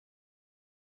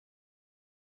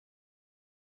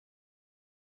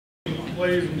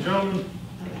Ladies and gentlemen,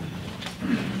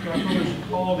 I'm going to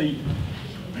call the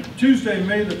Tuesday,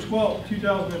 May the 12th,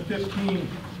 2015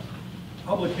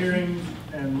 public hearings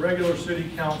and regular city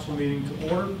council meeting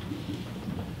to order.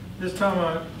 This time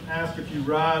I ask if you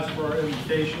rise for our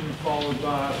invocation, followed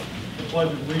by the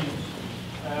Pledge of Allegiance.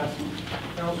 I ask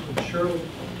Councilman Shirley,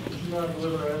 would you mind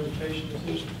delivering our invitation this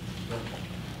evening?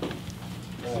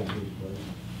 Thank you,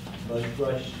 please. Most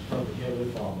gracious perfect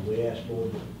Heavenly Father, we ask,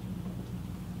 Lord, that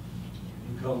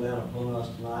you come down upon us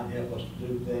tonight and help us to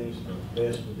do things for the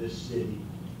best of this city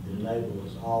that enable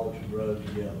us all to grow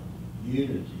together.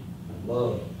 Unity,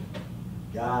 love,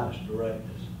 guide us, direct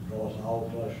us, draw us all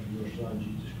closer to your Son,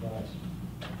 Jesus Christ.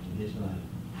 In His name.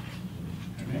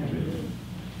 Amen.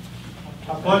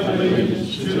 I pledge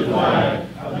allegiance To the flag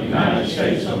of the United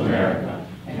States of America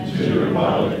and to the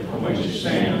republic for which it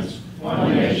stands,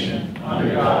 one nation,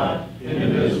 under God,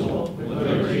 indivisible, with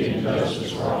liberty and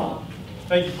justice for all.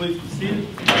 Thank you. Please be seated.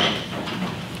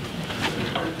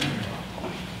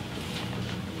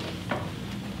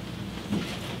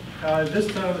 At this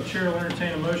time, the chair will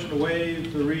entertain a motion to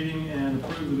waive the reading and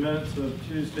approve the minutes of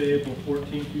Tuesday, April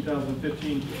 14,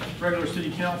 2015 regular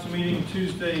city council meeting,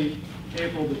 Tuesday,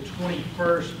 April the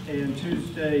 21st, and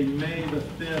Tuesday, May the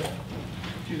 5th,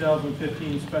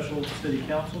 2015 special city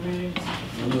council meetings.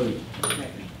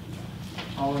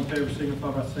 All in favor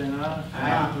signify by saying aye.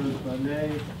 Aye. Opposed by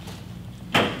nay.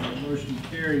 Motion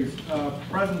carries.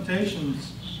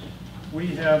 Presentations. We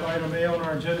have item A on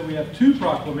our agenda. We have two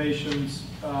proclamations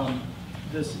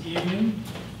this evening.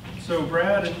 So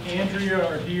Brad and Andrea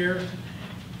are here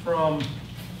from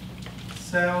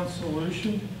Sound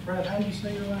Solution. Brad, how do you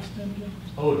say your last name again?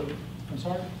 Odom. I'm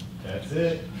sorry? That's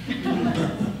it.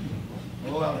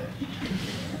 Love it.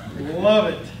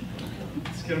 Love it.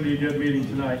 It's going to be a good meeting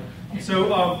tonight.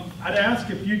 So I'd ask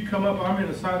if you'd come up. I'm going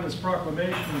to sign this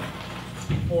proclamation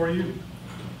for you.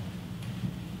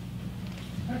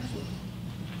 Excellent.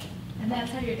 And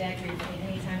that's how your dad greets me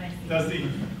anytime I see Does you.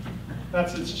 he?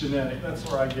 That's its genetic. That's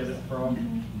where I get it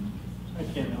from. I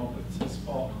can't help it. It's his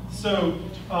fault. So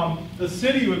the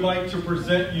city would like to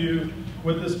present you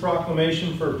with this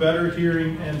proclamation for Better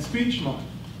Hearing and Speech Month.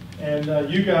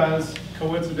 And you guys,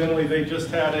 coincidentally, they just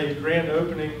had a grand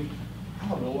opening, I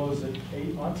don't know, what was it,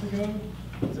 8 months ago?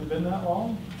 Has it been that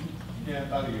long? Yeah,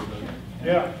 about a year ago.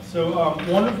 Yeah, so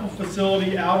wonderful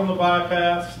facility out on the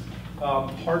bypass,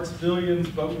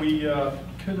 Hartsvillians, but we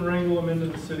couldn't wrangle them into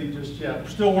the city just yet. We're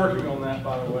still working on that,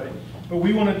 by the way. But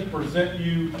we wanted to present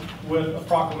you with a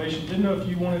proclamation. Didn't know if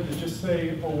you wanted to just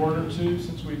say a word or two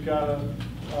since we've got a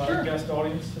Sure. guest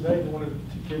audience today. We wanted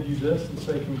to give you this and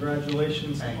say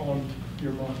congratulations on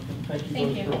your month. And thank you Thank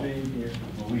both you. for being here.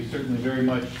 Well, we certainly very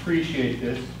much appreciate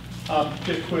this.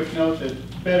 Just a quick note that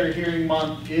Better Hearing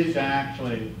Month is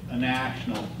actually a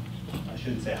national, I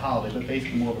shouldn't say holiday, but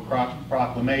basically more of a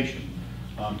proclamation.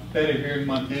 Better Hearing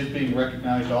Month is being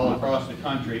recognized all across the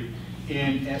country.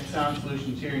 And at Sound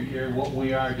Solutions Hearing Care, what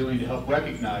we are doing to help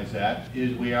recognize that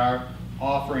is we are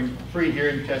offering a free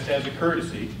hearing test as a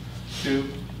courtesy to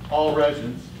all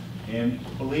residents. And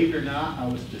believe it or not, I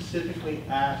was specifically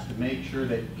asked to make sure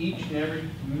that each and every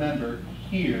member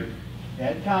here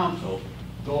at council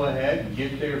go ahead and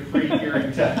get their free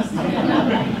hearing test.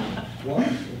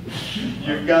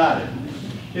 You got it.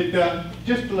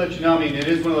 Just to let you know, I mean, it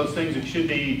is one of those things that should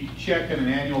be checked on an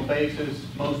annual basis.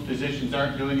 Most physicians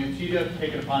aren't doing it, so you have to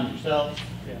take it upon yourself.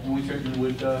 And we certainly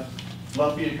would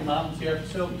love for you to come out and see our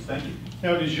facilities. Thank you.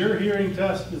 Now, does your hearing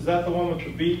test, is that the one with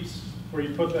the beeps where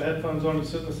you put the headphones on and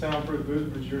sit in the soundproof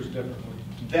booth, or is yours differently?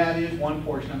 That is one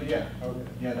portion of it, yeah. Okay.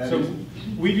 Yeah, that So is.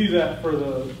 we do that for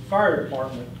the fire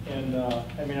department, and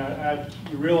I mean,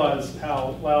 you realize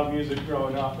how loud music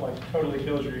growing up like totally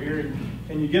kills your hearing,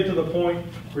 and you get to the point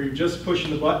where you're just pushing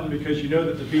the button because you know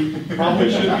that the beep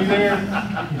probably should be there,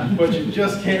 but you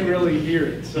just can't really hear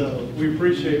it. So we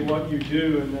appreciate what you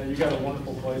do, and you got a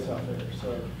wonderful place out there.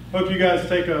 So hope you guys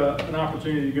take an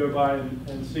opportunity to go by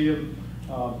and see them.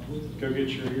 Go get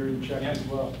your hearing checked as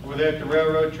well. We're there at the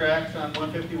railroad tracks on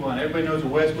 151. Everybody knows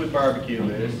where Westwood Barbecue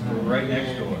is. We're right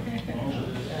next door.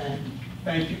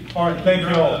 Thank you. All right, thank you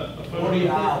all. 40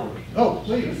 hours. Oh,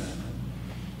 please.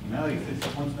 Now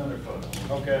this one's another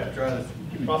photo. Okay. Try this.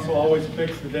 Russell always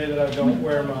picks the day that I don't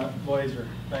wear my blazer.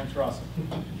 Thanks, Russell.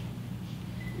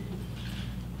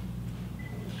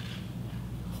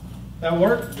 That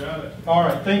work? Got it. All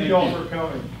right, thank you all for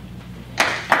coming.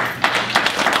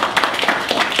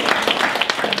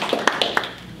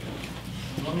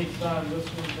 Let me sign this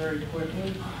one very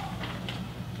quickly.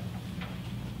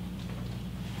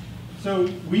 So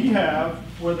we have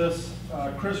with us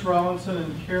Chris Rollinson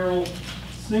and Carol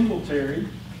Singletary.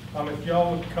 If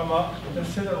y'all would come up, did I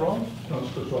say that wrong? No, it's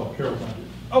because Carol's not here.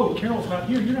 Oh, Carol's not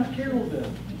here. You're not Carol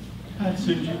then. I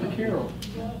assumed you were Carol.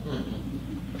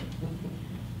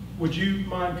 Would you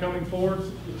mind coming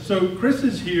forward? So Chris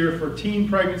is here for Teen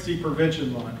Pregnancy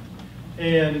Prevention Month.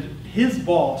 And his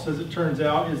boss, as it turns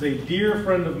out, is a dear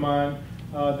friend of mine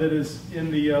that is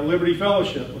in the Liberty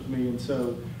Fellowship with me. And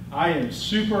so I am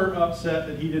super upset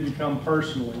that he didn't come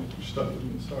personally. You're stuck with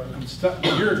me, sorry. I'm stuck.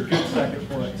 You're a good second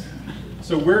place.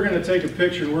 So we're going to take a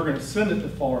picture and we're going to send it to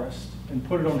Forrest and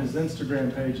put it on his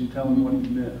Instagram page and tell him what he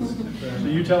missed. So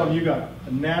you tell him you got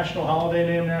a national holiday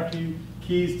named after you,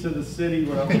 keys to the city,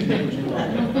 what else would you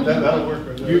like? That'll work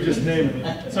right there. You just name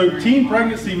it. So Teen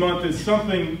Pregnancy Month is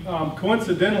something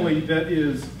coincidentally that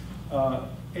is a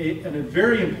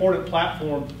very important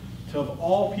platform to, of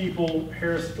all people,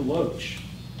 Harris DeLoach.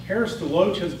 Harris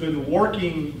DeLoach has been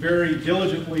working very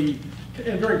diligently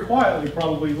and very quietly,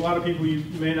 probably, a lot of people you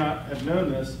may not have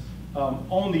known this,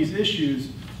 on these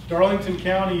issues. Darlington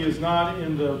County is not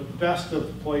in the best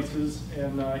of places,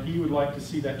 and he would like to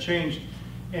see that changed.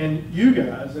 And you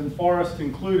guys, and Forrest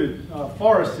included,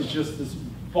 Forrest is just this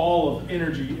ball of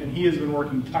energy, and he has been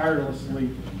working tirelessly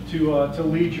to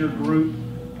lead your group.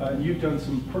 You've done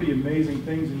some pretty amazing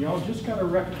things, and y'all just got a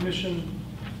recognition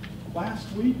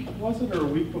last week, was it, or a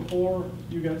week before?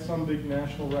 You got some big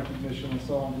national recognition I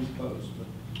saw on his post.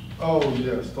 Oh,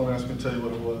 yes, don't ask me to tell you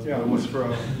what it was. Yeah. But it was for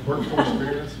workforce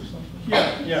experience or something?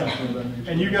 Yeah, yeah. Something of that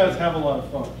nature. And you guys have a lot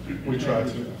of fun. We try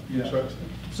to. Yeah. We try to.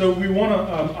 So we want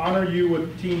to honor you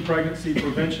with Teen Pregnancy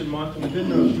Prevention Month, and we didn't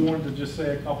know if you wanted to just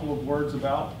say a couple of words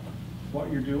about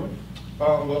what you're doing.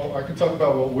 Well, I can talk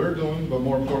about what we're doing, but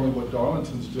more importantly, what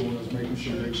Darlington's doing is making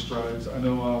some big strides. I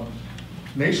know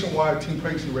nationwide teen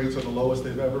pregnancy rates are the lowest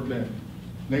they've ever been.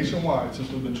 Nationwide,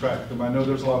 since we've been tracking them. I know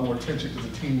there's a lot more attention because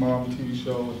the Teen Mom TV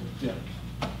show and Yeah.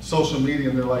 social media,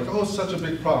 and they're like, oh, it's such a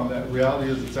big problem. That reality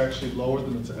is it's actually lower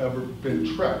than it's ever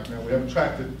been tracked. Now, we haven't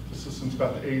tracked it since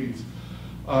about the 80s.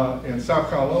 In South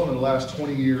Carolina alone, in the last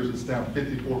 20 years, it's down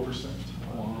 54%.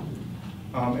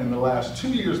 In the last 2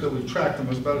 years that we've tracked them,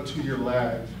 there's about a 2-year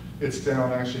lag. It's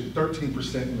down actually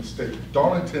 13% in the state.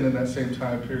 Darlington in that same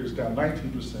time period is down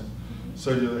 19%.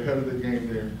 So you're ahead of the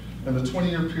game there. And the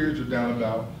 20-year periods are down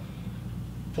about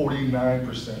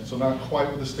 49%. So not quite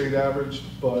with the state average,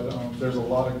 but there's a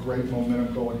lot of great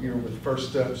momentum going here with First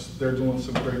Steps. They're doing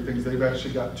some great things. They've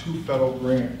actually got 2 federal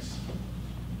grants.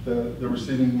 They're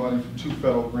receiving money from 2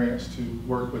 federal grants to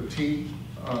work with teen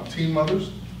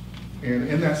mothers. And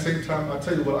in that same time, I'll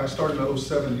tell you what, I started in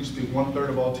 2007. It used to be 1/3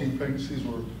 of all teen pregnancies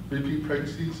were repeat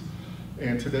pregnancies.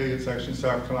 And today it's actually in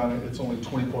South Carolina, it's only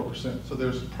 24%. So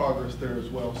there's progress there as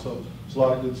well. So there's a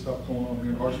lot of good stuff going on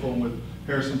here in Hartsville with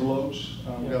Harrison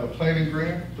DeLoach. We got a planning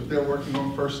grant that they're working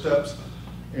on, First Steps.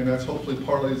 And that's hopefully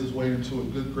parlays its way into a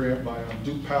good grant by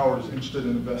Duke Power is interested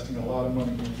in investing a lot of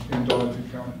money in Darlington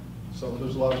County. So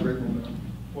there's a lot of great momentum.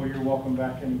 Well, you're welcome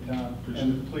back anytime. Appreciate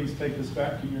And it. please take this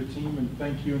back to your team, and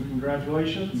thank you and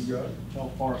congratulations. You got it. Tell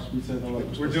Forrest we said hello.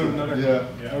 We're doing another.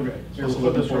 Yeah. Okay. Here, So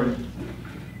we'll put this looking right.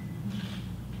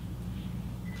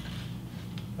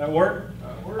 That work?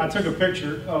 I took a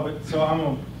picture of it, so I'm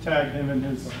going to tag him in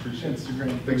his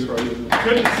Instagram. Thanks for all you do.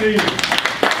 Good to see you.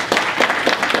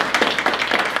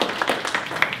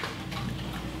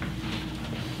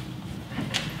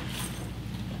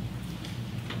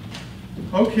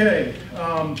 Okay,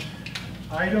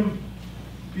 item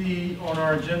B on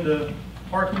our agenda,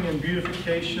 parking and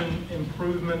beautification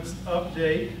improvements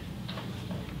update.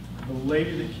 The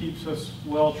lady that keeps us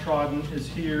well trodden is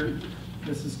here,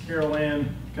 Mrs. Carol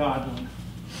Ann Godwin,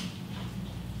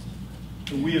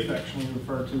 who we affectionately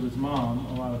refer to as Mom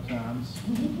a lot of times.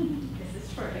 This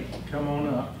is true. Come on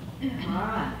up. All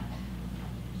right.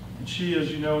 And she, as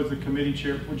you know, is the committee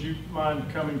chair. Would you mind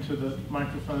coming to the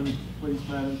microphone, please,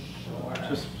 madam? Sure.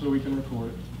 Just so we can record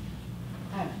it.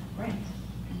 Oh, great.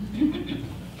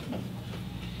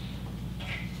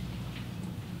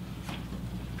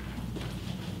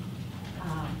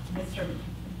 Mr.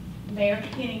 Mayor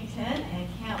Pennington and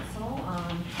council,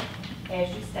 as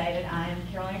you stated, I am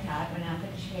Carol Ann Godwin. I'm the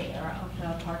chair of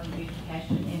the Parking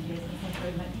Beautification and Business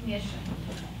Improvement Commission.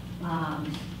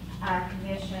 Our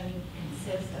commission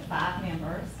consists of 5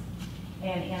 members,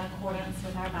 and in accordance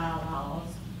with our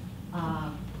bylaws,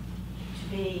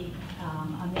 to be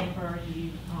a member,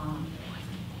 you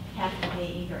have to be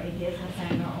either a business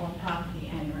owner or a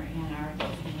property owner in our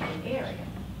designated area.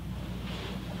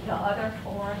 The other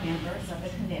 4 members of the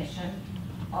commission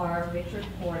are Richard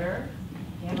Porter,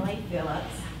 Emily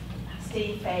Phillips,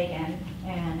 Steve Fagan,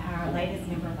 and our latest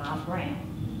member, Bob Brown.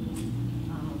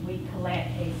 We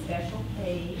collect a special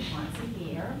fee once a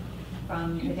year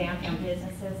from the downtown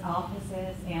businesses,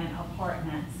 offices, and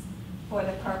apartments for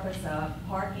the purpose of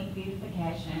parking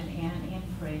beautification and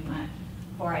improvement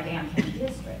for our downtown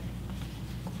district.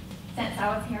 Since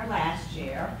I was here last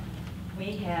year,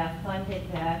 we have funded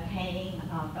the painting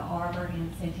of the arbor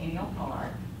in Centennial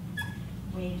Park.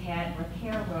 We've had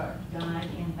repair work done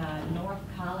in the North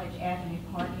College Avenue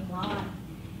parking lot,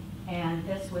 and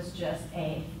this was just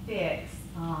a fix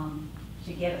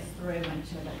to get us through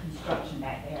into the construction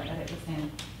back there, but it was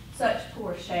in such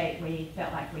poor shape, we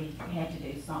felt like we had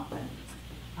to do something.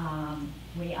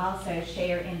 We also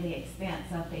share in the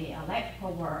expense of the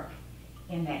electrical work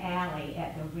in the alley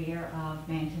at the rear of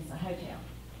Mantissa Hotel.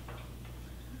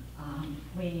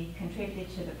 We contributed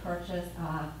to the purchase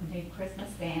of new Christmas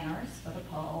banners for the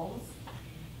poles,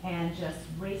 and just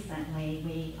recently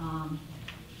we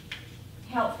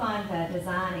helped fund the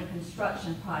design and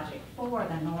construction project for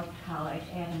the North College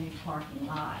Avenue parking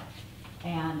lot.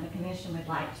 And the commission would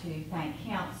like to thank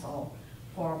council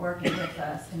for working with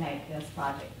us to make this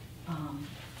project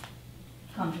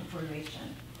come to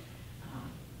fruition.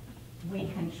 We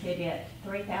contribute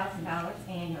 $3,000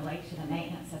 annually to the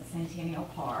maintenance of Centennial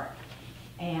Park,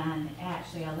 and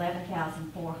actually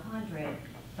 $11,400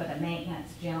 for the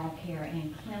maintenance, general care,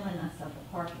 and cleanliness of the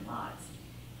parking lots.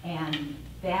 And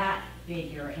that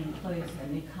figure includes the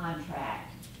new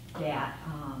contract that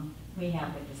we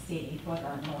have with the city for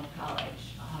the North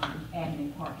College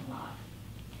Avenue parking lot.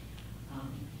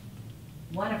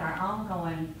 One of our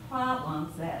ongoing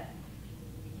problems that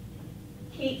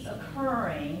keeps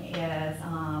occurring is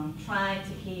trying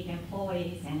to keep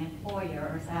employees and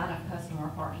employers out of customer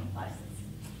parking places.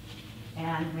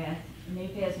 And with new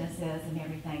businesses and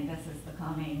everything, this is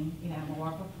becoming, more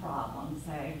of a problem.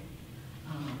 So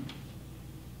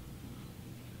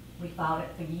we fought it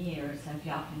for years, so if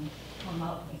y'all can come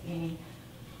up with any,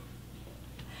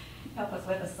 help us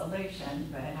with a solution.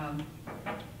 But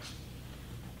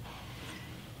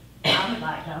I would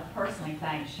like to personally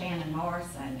thank Shannon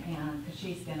Morrison, and because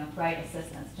she's been of great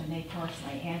assistance to me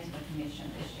personally and to the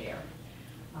commission this year.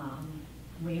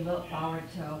 We look forward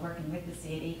to working with the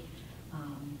city,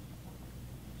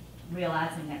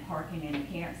 realizing that parking and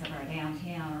appearance of our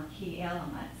downtown are key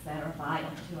elements that are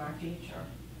vital to our future.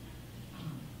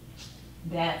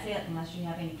 That's it, unless you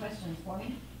have any questions for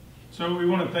me. So we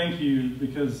want to thank you,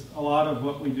 because a lot of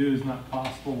what we do is not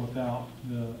possible without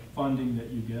the funding that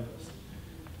you give us.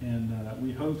 And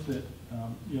we hope that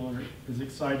you're as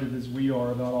excited as we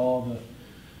are about all the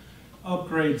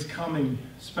upgrades coming,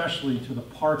 especially to the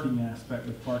parking aspect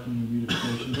with parking and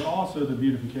beautification, but also the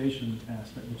beautification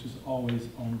aspect, which is always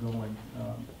ongoing.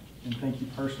 And thank you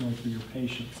personally for your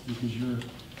patience, because you're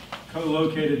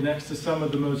co-located next to some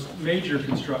of the most major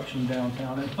construction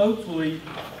downtown, and hopefully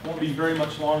won't be very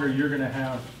much longer. You're going to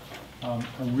have a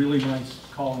really nice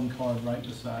calling card right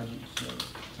beside you. So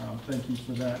thank you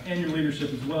for that, and your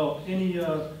leadership as well. Any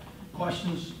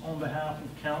questions on behalf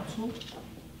of council?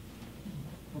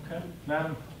 Okay,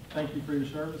 Madam, thank you for your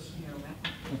service. You're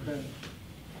welcome.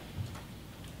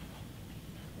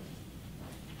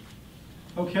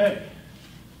 Okay. Okay.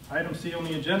 Item C on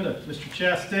the agenda, Mr.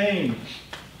 Chastain,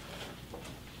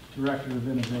 Director of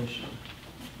Innovation.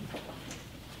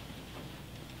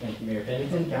 Thank you, Mayor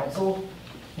Pennington, Council.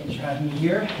 Thanks for having me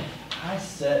here. I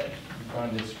sat in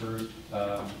front of this group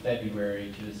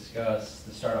February to discuss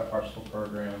the Startup Parcel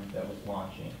program that was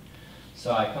launching.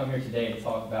 So I come here today to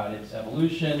talk about its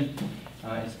evolution,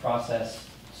 its process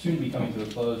soon to be coming to a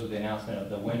close with the announcement of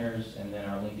the winners, and then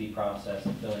our lengthy process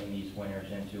of filling these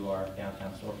winners into our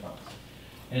downtown storefronts.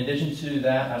 In addition to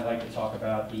that, I'd like to talk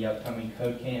about the upcoming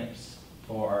code camps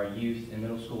for our youth in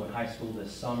middle school and high school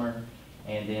this summer,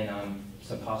 and then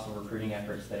some possible recruiting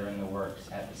efforts that are in the works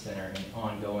at the center and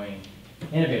ongoing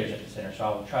innovators at the center. So I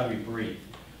will try to be brief.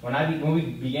 When we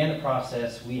began the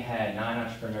process, we had 9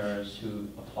 entrepreneurs who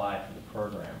applied for the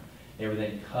program. They were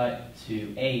then cut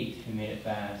to 8 who made it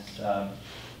past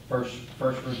first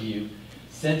review.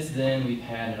 Since then, we've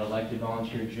had an elected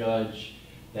volunteer judge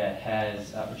that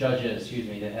has judges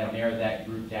that have narrowed that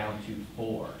group down to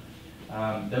 4.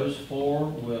 Those 4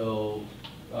 will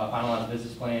finalize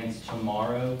business plans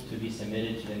tomorrow to be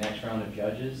submitted to the next round of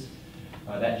judges.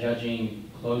 That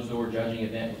closed-door judging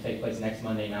event will take place next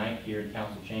Monday night here in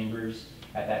council chambers.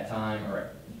 At that time, or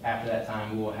after that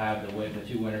time, we will have the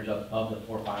 2 winners of the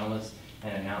 4 finalists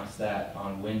and announce that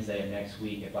on Wednesday of next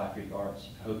week at Black Creek Arts.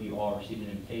 I hope you all received an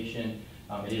invitation.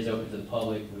 It is open to the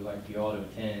public. We'd like for you all to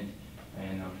attend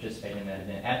and participate in that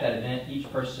event. At that event,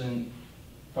 each person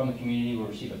from the community will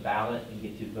receive a ballot and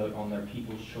get to vote on their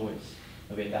People's Choice.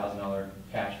 There'll be a $1,000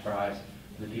 cash prize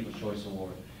for the People's Choice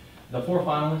Award. The 4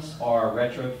 finalists are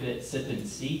Retrofit Sip and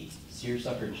Seat,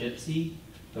 Seersucker Gypsy,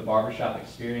 The Barbershop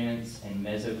Experience, and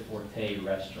Mezzo Forte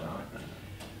Restaurant.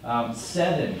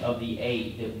 7 of the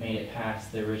 8 that made it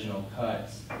past the original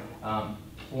cuts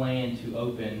plan to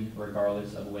open,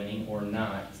 regardless of winning or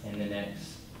not, in the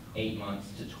next 8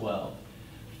 months to 12.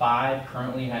 5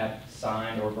 currently have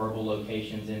signed or verbal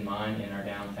locations in mind in our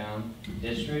downtown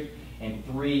district, and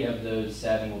 3 of those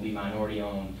 7 will be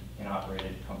minority-owned and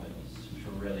operated companies, which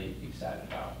we're really excited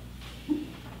about.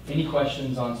 Any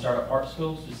questions on Startup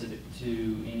Hartsville, specific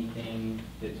to anything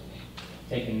that's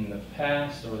taken in the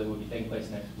past or that will be taking place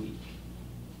next week?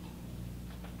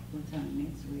 What time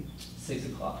next week? 6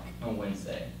 o'clock on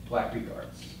Wednesday, Black Creek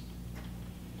Arts.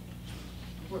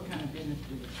 What kind of business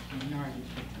do minorities?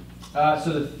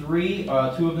 So the 3, 2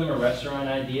 of them are restaurant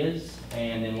ideas,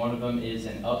 and then 1 of them is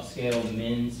an upscale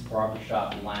men's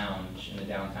barbershop lounge in the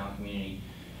downtown community.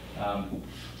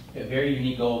 A very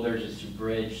unique goal of theirs is to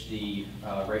bridge the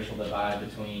racial divide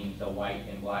between the white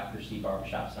and black perceived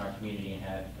barbershops in our community and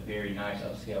have a very nice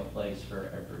upscale place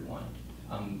for everyone.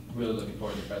 I'm really looking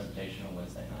forward to the presentation on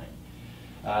Wednesday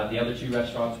night. The other 2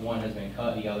 restaurants, 1 has been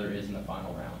cut, the other is in the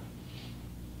final round.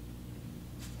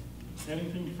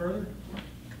 Anything further?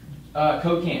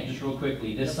 Code Camp, just real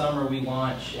quickly. This summer we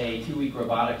launch a 2-week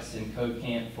robotics and code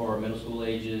camp for middle school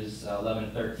ages 11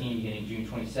 to 13, beginning June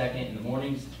 22nd in the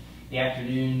mornings. The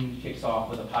afternoon kicks off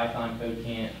with a Python code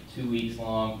camp, 2 weeks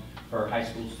long, for high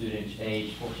school students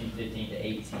aged 14, 15 to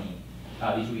 18.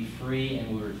 These will be free,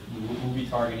 and we'll be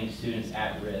targeting students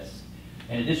at risk.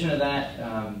 In addition to that,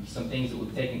 some things that will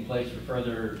be taking place for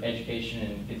further education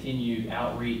and continued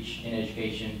outreach in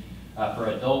education for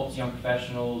adults, young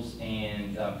professionals,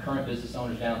 and current business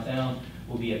owners downtown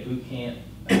will be a boot camp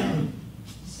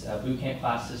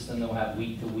class system that will have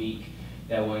week to week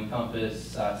that will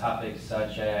encompass topics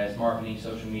such as marketing,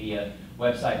 social media,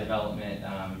 website development,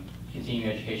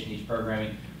 continuing education needs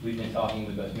programming. We've been talking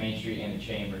with both Main Street and the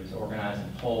Chamber to organize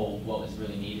and poll what is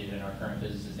really needed in our current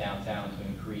businesses downtown to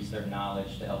increase their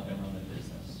knowledge to help them run the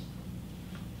business.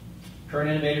 Current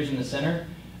innovators in the center.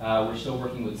 We're still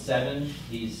working with 7.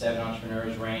 These 7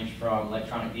 entrepreneurs range from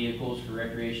electronic vehicles for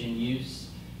recreation use,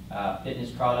 fitness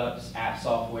products, app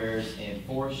softwares, and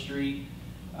forestry,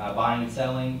 buying and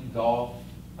selling, golf,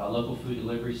 local food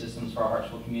delivery systems for our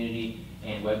Hartsville community,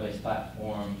 and web-based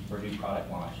platform for new product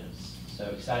launches. So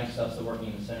exciting stuff still working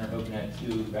in the center, hoping to have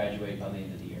 2 graduate by the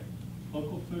end of the year.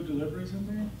 Local food deliveries in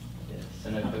there? Yes,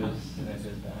 Sunoco's behind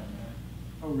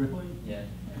that. Oh, really? Yeah.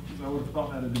 I would have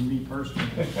thought that had been me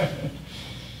personally.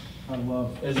 I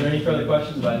love. Is there any further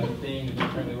questions about anything that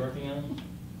we're currently working on?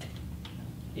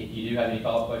 If you do have any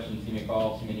follow-up questions, give me a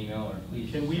call, send me an email, or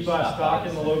please. Can we just buy stop stock by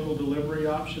in the the center. local delivery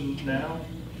option now?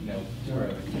 No, too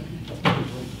early.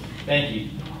 Thank you.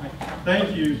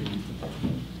 Thank you.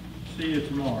 See you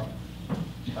tomorrow.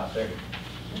 Stop there.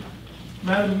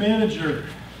 Madam Manager,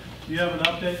 do you have an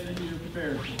update that you're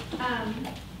prepared for?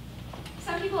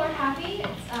 Some people are happy.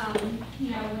 It's,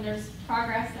 when there's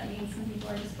progress, that means some people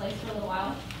are displaced for a little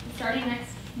while. Starting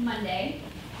next Monday,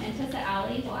 Mantissa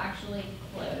Alley will actually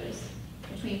close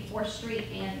between 4th Street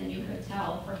and the new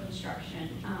hotel for construction.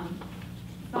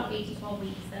 About 8 to 12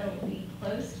 weeks that it will be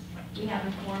closed. We have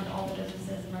informed all the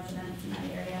businesses and residents in that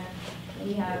area.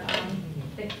 We have,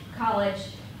 the college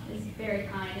is very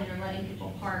kind and they're letting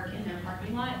people park in their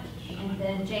parking lot. And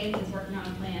then James is working on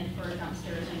a plan for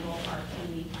dumpsters and roll parks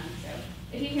in the meantime. So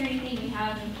if you hear anything, we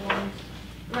have informed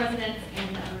the residents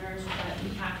and the owners that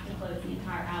we have to close the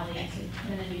entire alley to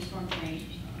prevent a new storm drain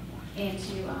and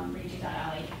to redo that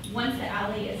alley. Once the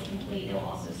alley is complete, they will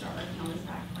also start working on this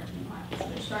back parking lot. So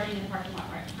they're starting in the parking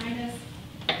lot right behind us.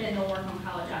 Then they'll work on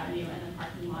College Avenue and the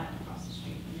parking lot across the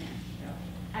street from there.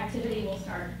 So activity will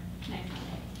start next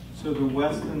Monday. So the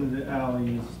west end of the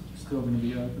alley is still going to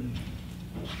be open?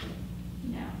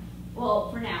 No.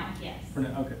 Well, for now, yes. For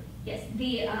now, okay. Yes,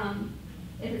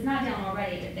 if it's not down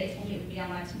already, they told me it would be down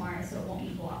by tomorrow, so it won't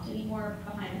be blocked anymore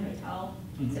behind the hotel.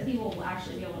 Mhm. So people will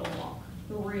actually be able to walk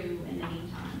through in the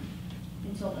meantime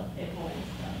until it holds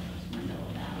the window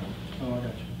of the alley. Oh, I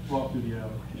got you. Walk through the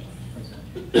alley.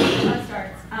 That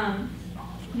starts.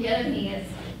 The other thing is,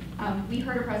 we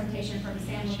heard a presentation from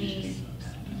Sam Levine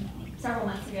several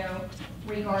months ago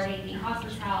regarding the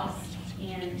hospice house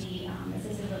and the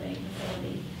assisted living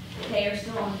facility. They are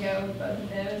still on go with both of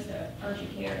those. The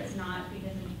urgent care is not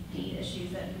because of the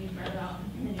issues that we've read about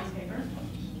in the newspaper.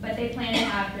 But they plan to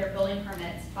have their building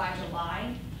permits by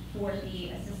July for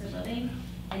the assisted living,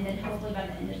 and then hopefully by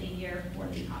the end of the year for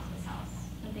the hospice house.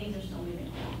 And things are still moving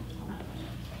along on that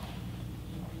project.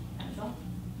 That's all.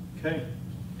 Okay.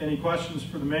 Any questions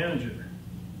for the manager?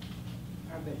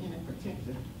 Are there any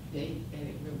particular date that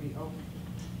it will be open?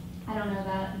 I don't know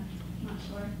that, I'm not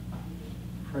sure.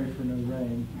 Pray for no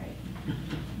rain. Right.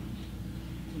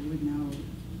 Do we know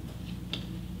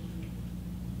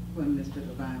when Mr.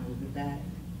 Levine will be back?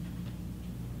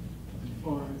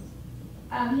 Or,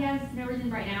 He has no reason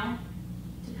right now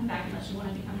to come back unless you want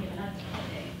to become given a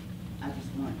date. I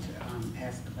just want to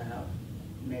ask about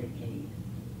Medicaid.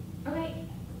 Okay.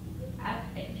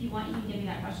 If you want, you can give me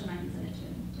that question, I can send it to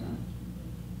him.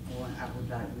 Or I would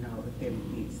like to know if they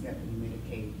would be accepting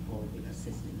Medicaid for the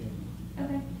assisted living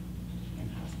Okay.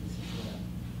 and hospice as well.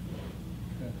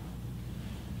 Okay.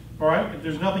 All right, if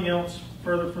there's nothing else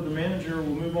further for the manager,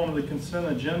 we'll move on to the consent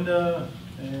agenda.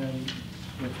 And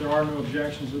if there are no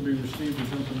objections, they'll be received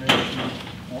as information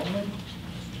only.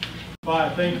 Bye,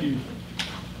 thank you.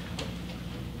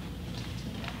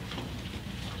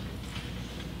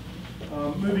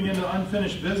 Moving into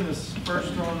unfinished business,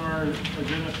 first on our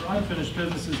agenda for unfinished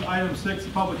business is item 6,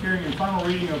 public hearing and final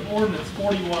reading of ordinance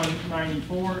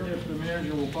 4194, if the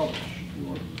manager will publish the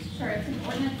ordinance. Sure, it's an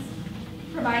ordinance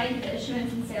providing for the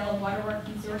issuance and sale of waterworks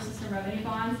and sewer system revenue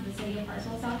bonds in the city of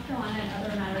Hartsville, South Carolina, and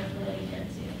other matters relating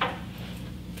thereto.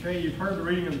 Okay, you've heard the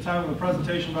reading of the title of the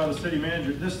presentation by the city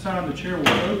manager. At this time, the chair will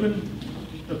open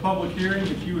the public hearing.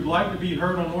 If you would like to be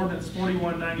heard on ordinance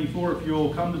 4194, if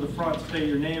you'll come to the front, state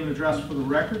your name and address for the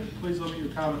record. Please limit your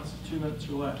comments to 2 minutes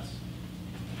or less.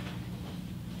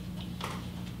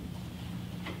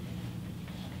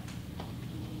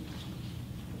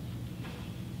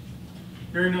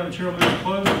 Hearing none, the chair will move to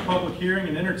close the public hearing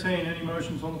and entertain any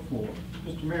motions on the floor.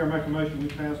 Mr. Mayor, make a motion we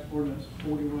pass ordinance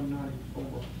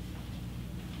 4194.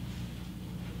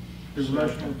 There's a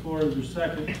motion on the floor. Is there a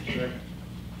second? Second.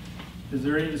 Is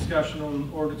there any discussion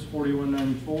on ordinance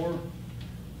 4194?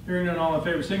 Hearing none, all in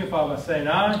favor signify by saying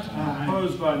aye. Aye.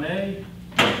 Opposed by nay.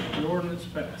 The ordinance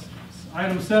passes.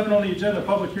 Item 7 on the agenda,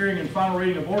 public hearing and final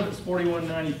reading of ordinance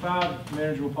 4195. The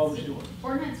manager will publish the ordinance.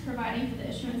 Ordinance providing for the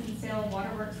issuance and sale of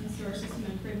waterworks and sewer system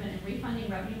improvement and refunding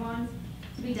revenue bonds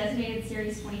to be designated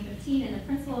Series 2015 in the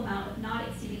principal amount of not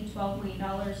exceeding $12 million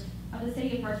of the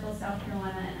city of Hartsville, South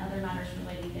Carolina, and other matters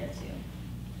relating thereto.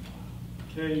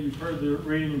 Okay, you've heard the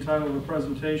reading and title of the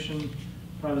presentation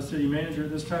by the city manager.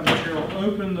 At this time, the chair will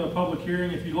open the public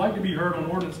hearing. If you'd like to be heard on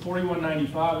ordinance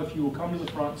 4195, if you will come to the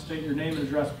front, state your name and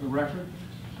address for the record.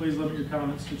 Please limit your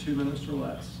comments to 2 minutes or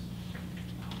less.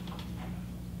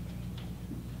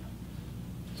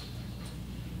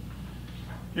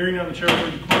 Hearing none, the chair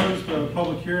will close the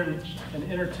public hearing and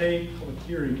entertain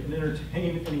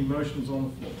any motions on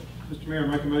the floor. Mr. Mayor,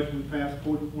 make a motion we pass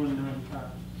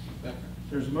 4195.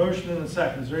 There's a motion and a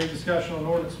second. Is there any discussion on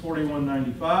ordinance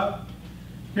 4195?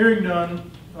 Hearing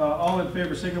none, all in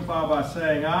favor signify by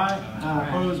saying aye. Aye.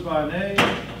 Opposed by nay.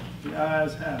 The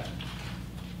ayes have it.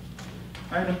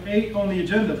 Item 8 on the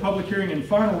agenda, public hearing and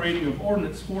final reading of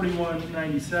ordinance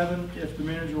 4197. If the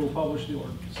manager will publish the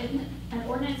ordinance. An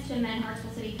ordinance to amend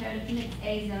Hartsville City Code, Appendix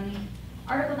A zoning,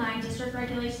 Article 9, District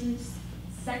Regulations,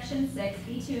 Section 6,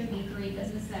 B2 and B3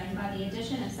 Business Zone by the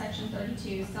addition of Section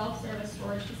 32, Self-Service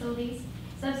Storage Facilities,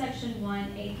 subsection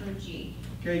 1, A through G.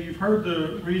 Okay, you've heard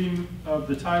the reading of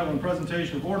the title and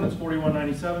presentation of ordinance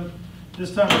 4197.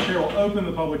 This time the chair will open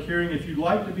the public hearing. If you'd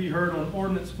like to be heard on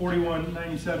ordinance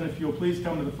 4197, if you'll please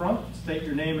come to the front, state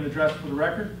your name and address for the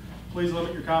record. Please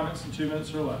limit your comments to 2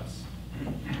 minutes or less.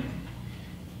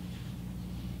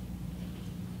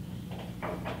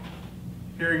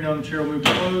 Hearing none, the chair will move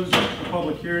to close the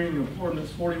public hearing of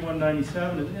ordinance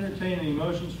 4197 and entertain any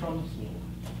motions from the floor.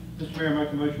 Mr. Mayor, make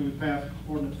a motion we pass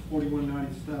ordinance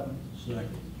 4197.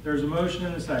 Second. There's a motion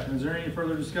and a second. Is there any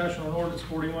further discussion on ordinance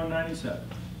 4197?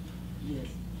 Yes,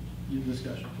 Your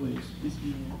discussion, please. Mr.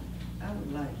 Mayor, I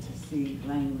would like to see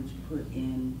language put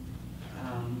in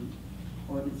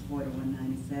ordinance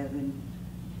 4197,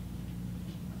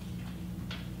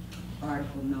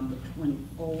 article number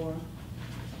 24.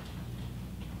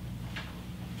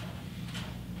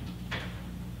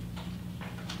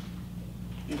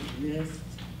 It lists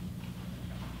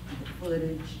the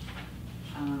footage,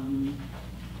 and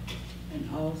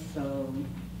also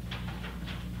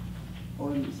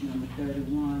ordinance number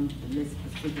 31, to list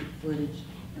specific footage,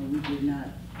 and we did not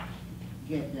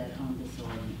get that on this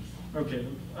ordinance. Okay,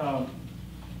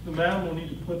 the madam will need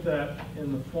to put that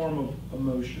in the form of a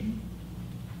motion.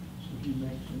 So if you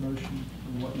make the motion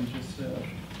for what you just said.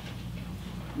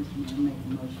 Mr. Mayor, make a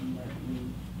motion that we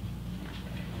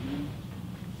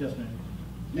Yes, ma'am.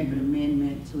 make an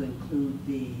amendment to include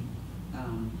the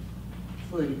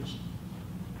footage,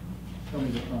 Tell me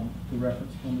the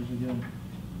reference numbers again.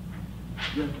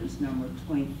 reference number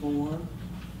 24,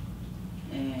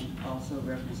 and also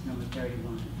reference number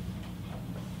 31.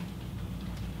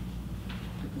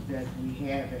 because as we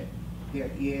have it, there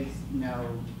is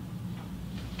no,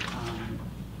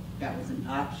 that was an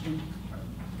option,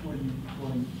 What do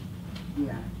you,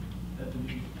 yeah, that to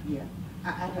be? yeah.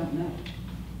 I don't know.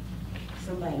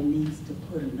 Somebody needs to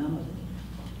put a number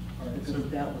there, All right, so,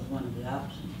 because that was one of the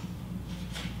options.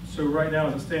 so right now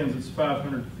as it stands, it's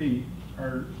 500 feet.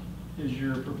 Is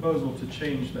your proposal to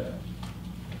change that?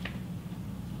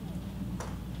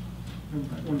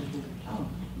 Oh,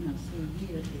 no, see,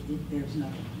 here, there's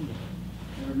nothing here.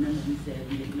 And remember, we said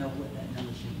we didn't know what that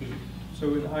number should be.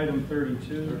 So in item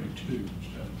 32? 32.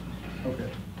 Okay.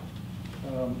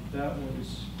 That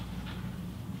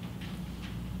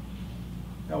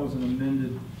was an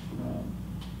amended,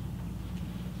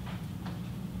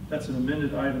 that's an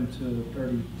amended item to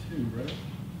 32, right?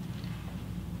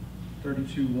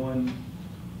 32(1)H.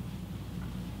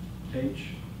 Is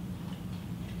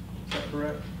that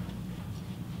correct?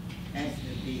 As to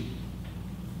be,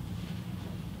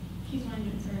 She's wanting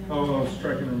to insert. Oh,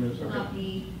 strike and remove, Shall okay. not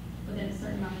be within a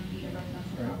certain amount of feet of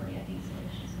residential Right. property, I think is what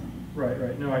she's saying. Right,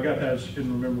 right. No, I got that. I just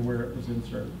couldn't remember where it was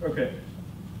inserted. Okay.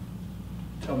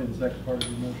 Tell me the second part of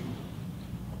your motion.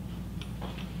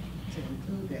 to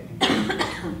include that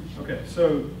in. Okay,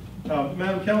 so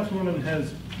Madam Councilwoman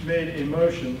has made a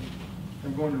motion,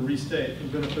 I'm going to restate for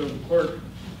the benefit of the clerk,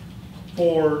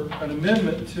 for an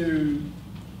amendment to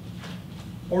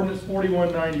ordinance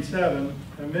 4197,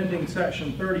 amending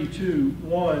section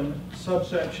 32(1),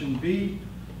 subsection B,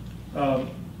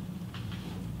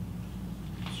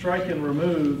 strike and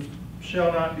remove,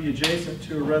 shall not be adjacent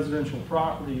to a residential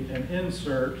property, and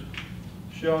insert,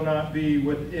 shall not be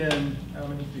within, how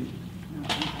many feet? No,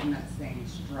 I'm not saying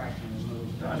strike and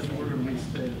remove. I just, we're going to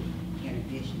restate it. In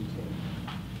addition to.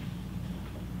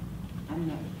 I'm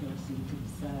not the person to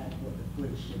decide what the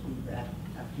footage should be, but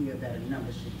I feel that a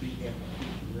number should be there for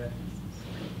future references.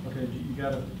 Okay, you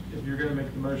gotta, if you're gonna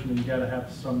make the motion, then you gotta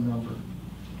have some number.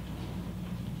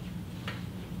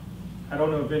 I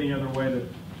don't know of any other way to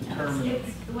determine it.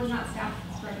 It was not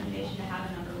staff's recommendation to have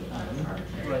a number, we thought it was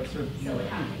arbitrary. Right, so it would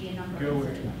have to be a number. go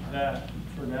inserted. with that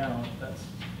for now, if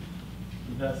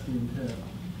that's the intent.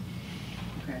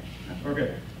 Okay.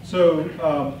 Okay, so,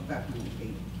 500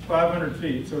 feet. 500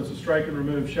 feet, so it's a strike and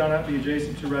remove, shall not be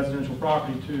adjacent to residential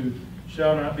property, to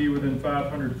shall not be within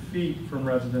 500 feet from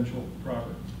residential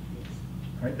property. Yes.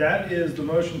 All right, that is the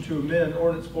motion to amend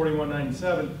ordinance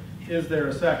 4197. Is there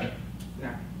a second? No.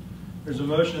 There's a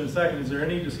motion and a second. Is there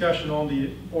any discussion on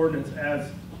the ordinance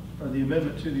or the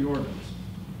amendment to the ordinance?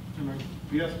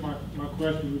 Yes, my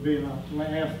question would be, and I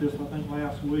asked this, I think,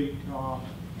 last week,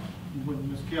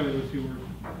 when Ms. Kelly was here,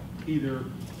 either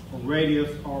a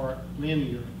radius or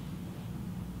linear.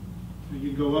 So you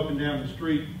can go up and down the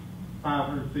street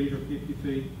 500 feet or 50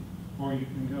 feet, or you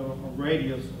can go a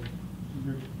radius.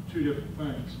 They're two different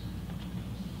things.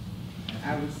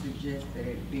 I would suggest that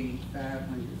it be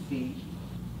 500 feet,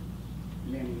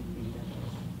 linear feet.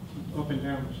 Up and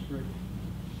down the street.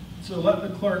 So let the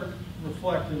clerk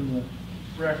reflect in the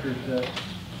record that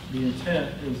the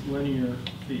intent is linear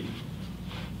feet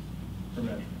per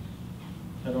measure.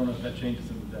 I don't know if that changes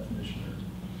in the definition or.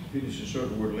 If you just insert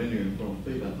the word linear in front of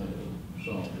feet, I think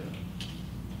it'll solve that.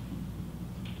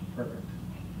 Perfect.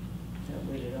 That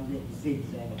way they don't get the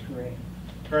zigzag, correct?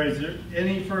 All right, is there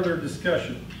any further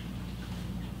discussion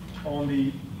on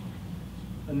the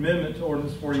amendment to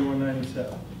ordinance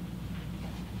 4197?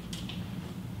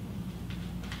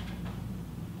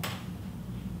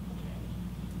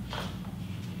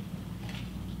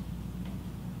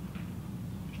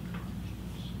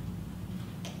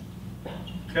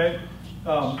 Okay.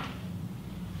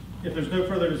 If there's no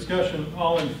further discussion,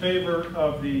 all in favor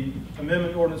of the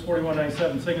amendment to ordinance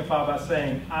 4197 signify by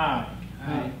saying aye.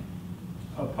 Aye.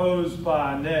 Opposed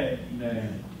by nay. Nay.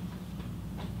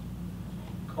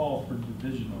 Call for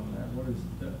division on that. What is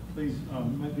that? Please,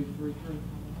 Maybe 3-3.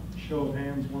 show of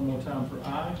hands one more time for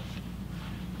aye.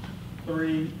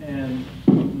 3 and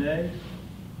nay.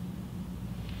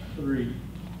 3.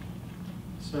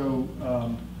 So,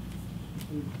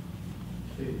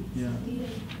 yeah.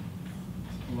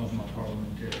 I love my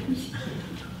parliamentarians.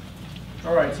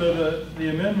 All right, so the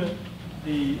amendment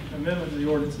to the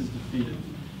ordinance is defeated.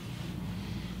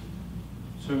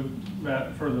 So,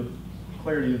 Matt, for the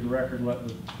clarity of the record, let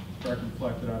the record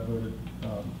reflect that I voted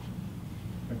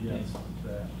against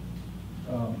that.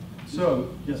 So,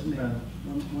 yes, ma'am.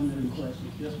 One other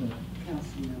question. Yes, ma'am.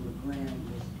 Councilmember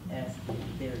Graham was asking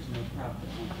if there is no property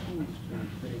on Poole Street,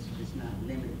 but it's just not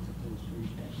limited to Poole Street,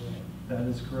 is that correct? That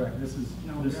is correct. This is,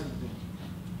 No, this, houses.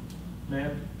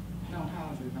 ma'am? No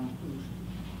houses on Poole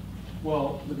Street.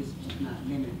 Well, But it's just not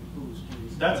limited to Pool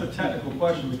Street. that's a technical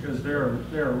question because there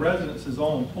are residences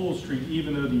on Pool Street,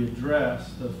 even though the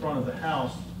address, the front of the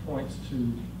house points to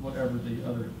whatever the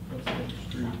other, let's say,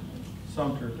 street,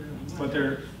 Sumter. But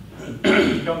there,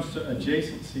 when it comes to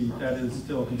adjacency, that is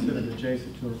still considered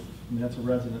adjacent to, I mean, that's a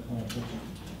resident on Pool Street.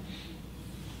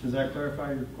 Does that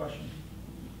clarify your question?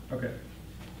 Okay.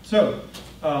 So,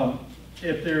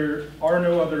 if there are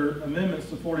no other amendments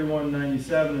to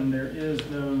 4197 and there is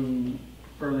no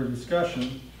further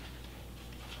discussion,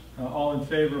 all in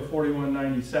favor of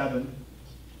 4197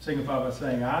 signify by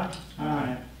saying aye.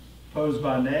 Aye. Opposed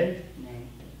by nay. Nay.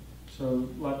 So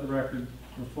let the record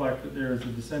reflect that there is a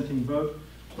dissenting vote.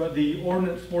 But the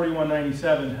ordinance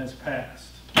 4197 has passed.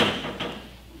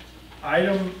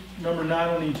 Item number 9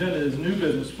 on the agenda is new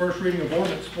business. First reading of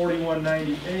ordinance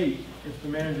 4198. If the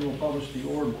manager will publish the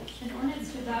ordinance. An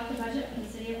ordinance to adopt the budget for the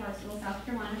city of Hartsville, South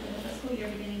Carolina for the fiscal year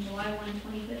beginning July 1,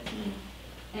 2015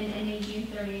 and ending June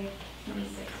 30,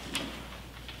 2016.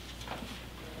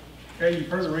 Okay, you've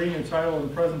heard the reading and title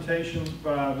and presentation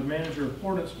by the manager of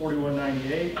ordinance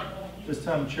 4198. This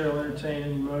time the chair will entertain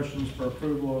any motions for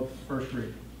approval of first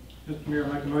reading. Mr. Mayor,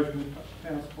 I make a motion to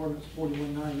pass ordinance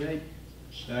 4198.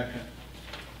 Second.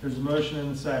 There's a motion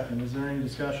and a second. Is there any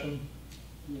discussion?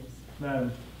 Yes.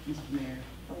 Madam? Mr. Mayor,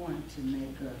 I want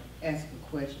to ask a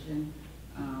question,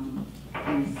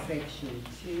 in section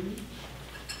 2.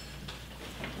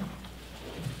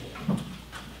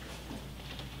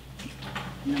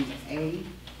 Number 8,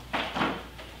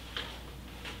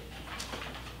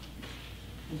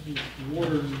 This is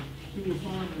water and sewer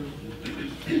fund,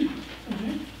 You're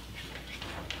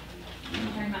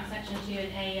talking about section 2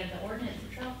 and A of the ordinance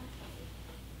itself?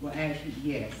 well, actually,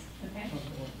 yes. Okay.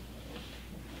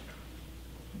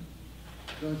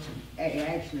 Go to,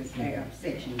 actually, it's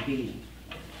section B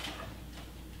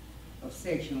of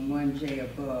section 1J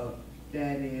above.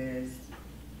 That is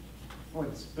for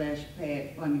the splash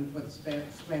pad, funding for the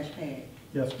splash pad.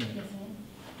 Yes, ma'am. Yes,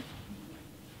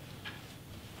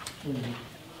 ma'am.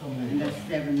 And that's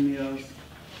 7 mills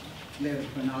levied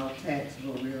from all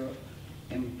taxable real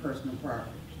and personal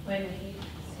property. Wait a minute, you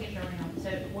skipped around. So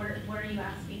what are you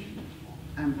asking?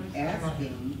 I'm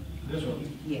asking, This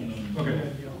one? yes,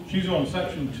 Okay. She's on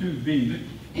section 2B.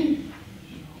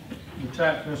 The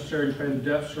tax necessary to pay the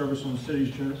debt service on the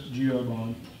city's GO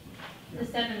bond. The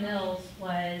 7 mills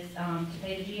was to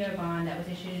pay the GO bond that was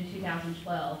issued in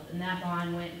 2012, and that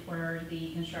bond went for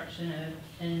the construction of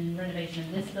and renovation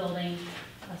of this building,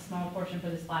 a small portion for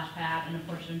the splash pad, and a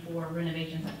portion for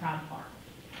renovations at Proud Park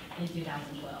in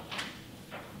 2012.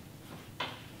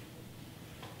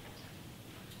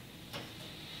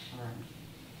 all right.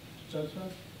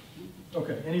 Satisfied?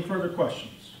 Okay, any further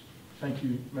questions? Thank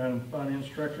you, Madam Finance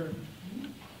Director.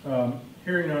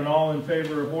 Hearing none, all in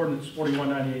favor of ordinance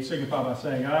 4198 signify by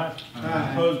saying aye.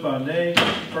 Aye. Opposed by nay.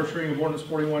 First reading of ordinance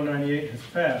 4198 has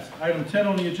passed. Item 10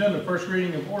 on the agenda, first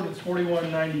reading of ordinance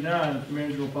 4199. If the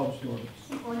manager will publish the ordinance.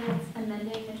 This is ordinance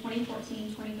amending the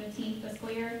 2014-2015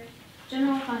 fiscal year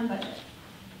general fund budget.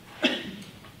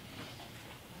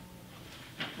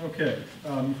 Okay,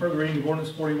 you've heard the reading of ordinance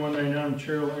 4199. The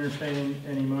chair will entertain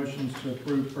any motions to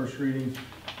approve first reading.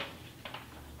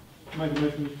 Make a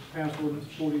motion to pass ordinance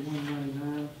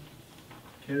 4199.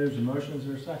 Okay, there's a motion. Is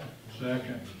there a second?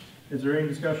 Second. Is there any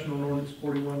discussion on ordinance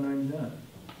 4199?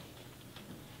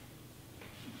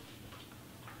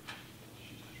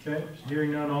 Okay,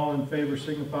 hearing none, all in favor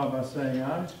signify by saying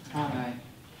aye. Aye.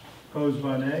 Opposed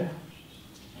by nay.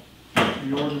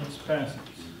 The ordinance passes.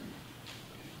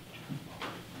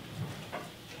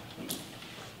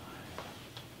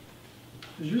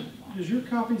 Does your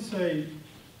copy say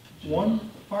one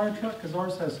fire truck? Because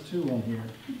ours has 2 on here.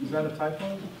 Is that a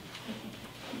typo?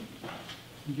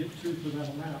 You get 2 for that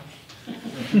amount.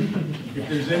 If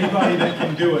there's anybody that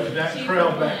can do it, that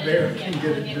crowd back there can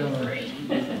get it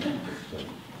done.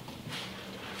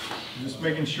 Just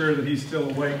making sure that he's still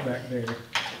awake back there.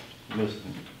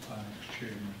 Listen.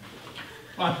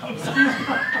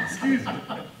 Excuse me.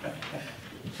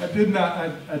 I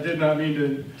did not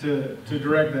mean to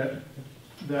direct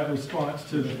that response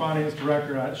to the finance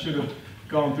director. I should have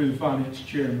gone through the finance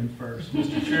chairman first.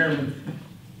 Mr. Chairman,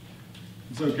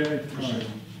 it's okay? All right,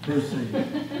 proceed.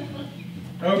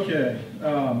 Okay.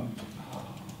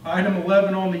 Item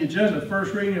 11 on the agenda,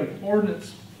 first reading of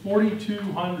ordinance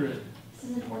 4200. This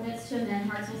is an ordinance to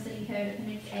amend Hartsville City Code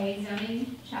Appendix A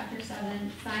zoning, Chapter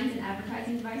 7, signs and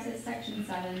advertising devices, Section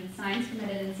 7, signs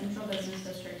permitted in Central Business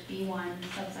District B1,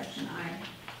 subsection I.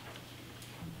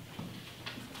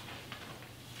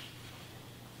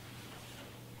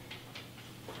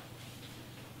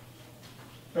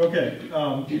 Okay,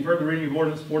 you've heard the reading of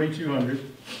ordinance 4200.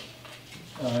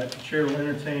 Chair will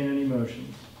entertain any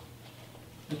motions.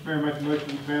 Mr. Mayor, make a motion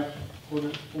to pass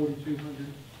ordinance 4200.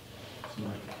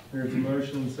 There's a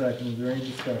motion and a second. Is there any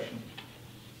discussion?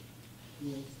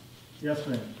 Yes, Yes,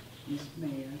 ma'am. Mr.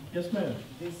 Mayor, Yes, ma'am.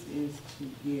 this is to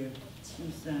give 2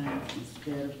 signs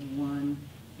instead of one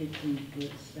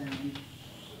 15-foot sign,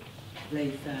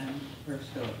 blade sign per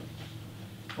story.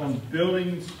 On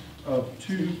buildings of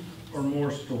 2 or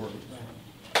more stories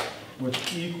with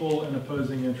equal and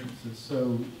opposing entrances.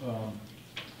 So, I'm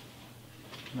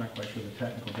not quite sure the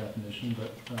technical definition,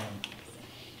 but,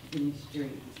 Any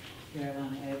street,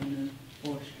 Carolina Avenue,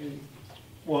 4th Street.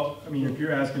 well, I mean, if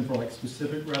you're asking for like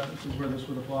specific references where this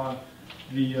would apply,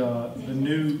 the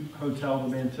new hotel,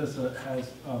 the Mantissa,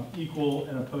 has equal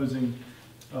and opposing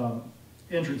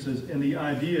entrances. And the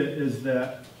idea is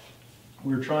that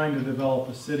we're trying to develop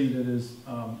a city that is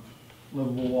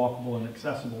livable, walkable, and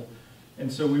accessible.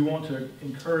 And so we want to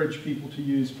encourage people to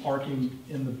use parking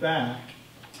in the back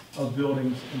of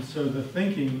buildings. And so the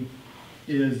thinking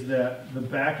is that the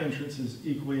back entrance is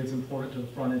equally as important to the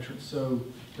front entrance. So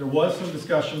there was some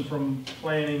discussion from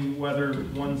planning whether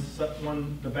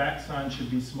the back sign should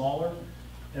be smaller.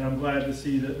 And I'm glad to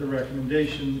see that the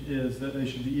recommendation is that they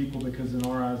should be equal, because in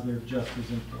our eyes, they're just as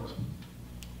important.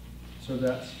 So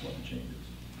that's what the change is.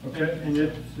 Okay? And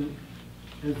it's,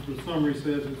 as the summary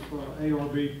says, it's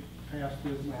ARB passed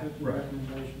this Right.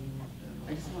 recommendation. I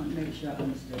just want to make sure I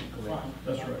understood correctly.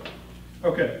 That's right.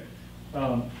 Okay.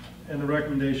 And the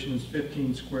recommendation is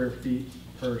 15 square feet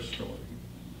per story.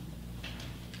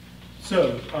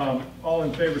 So, all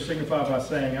in favor signify by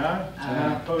saying aye.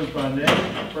 Aye. Opposed by nay.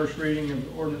 First reading of the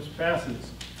ordinance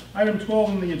passes. Item 12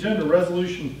 on the agenda,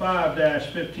 Resolution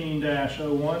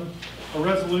 5-15-01, a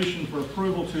resolution for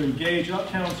approval to engage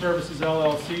Uptown Services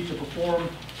LLC to perform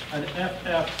an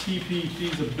FFTP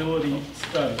feasibility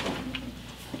study.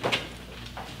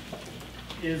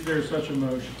 Is there such a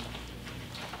motion?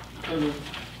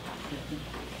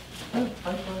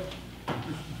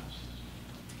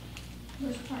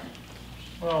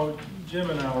 Well, Jim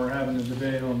and I were having a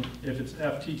debate on if it's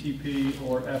FTTP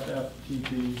or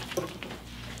FFTP.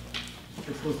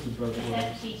 It's listed both ways.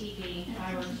 FTTP,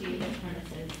 fiber to the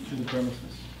premises. To the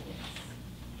premises.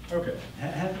 Okay.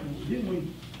 Didn't we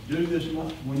do this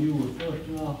when you were first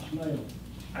in office, Mayor?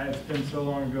 It's been so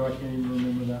long ago, I can't even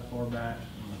remember that far back.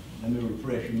 Let me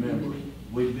refresh your memory.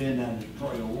 We've been down this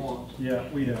trail once. Yeah,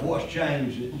 we have. What's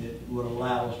changed that would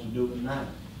allow us to do it now?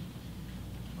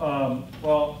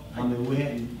 Well, I mean, we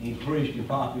hadn't increased the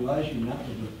population, that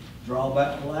was a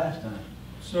drawback the last time.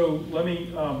 so let me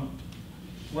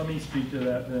speak to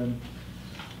that then.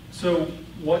 So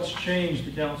what's changed,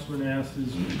 the councilman asked,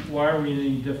 is why are we in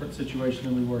any different situation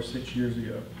than we were 6 years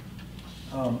ago?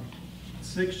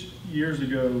 6 years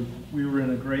ago, we were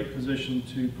in a great position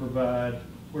to provide,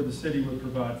 where the city would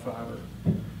provide fiber.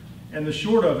 And the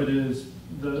short of it is,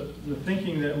 the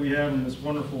thinking that we have in this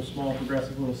wonderful, small,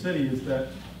 progressive little city is that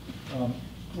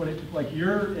like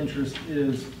your interest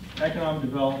is economic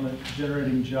development,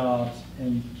 generating jobs,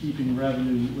 and keeping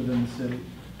revenue within the city.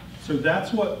 So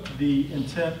that's what the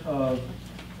intent of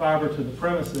fiber to the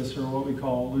premises, or what we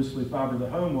call loosely fiber to the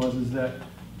home, was, is that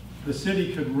the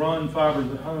city could run fiber to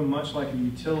the home much like a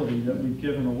utility that we've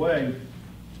given away,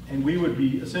 and we would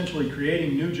be essentially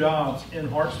creating new jobs in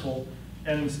Hartsville,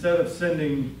 and instead of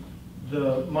sending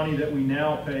the money that we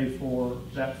now pay for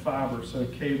that fiber, so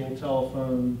cable,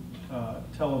 telephone,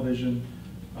 television,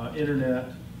 internet,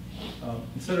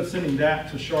 instead of sending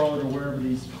that to Charlotte or wherever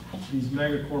these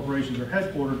mega corporations are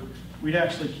headquartered, we'd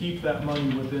actually keep that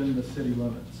money within the city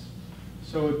limits.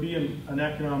 So it'd be an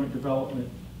economic development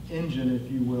engine,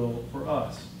 if you will, for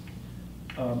us.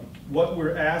 What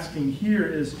we're asking here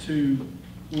is to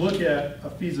look at a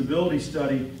feasibility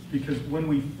study, because when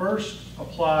we first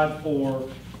applied for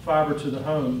fiber to the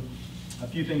home, a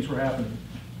few things were happening.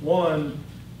 One,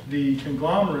 the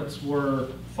conglomerates were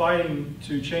fighting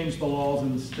to change the laws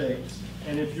in the states.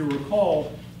 And if you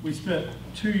recall, we spent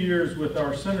 2 years with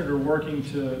our senator working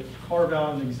to carve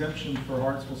out an exemption for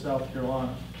Hartsville, South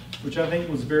Carolina, which I think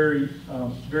was very,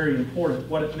 very important.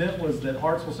 What it meant was that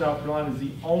Hartsville, South Carolina is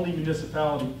the only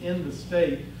municipality in the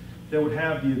state that would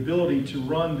have the ability to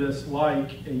run this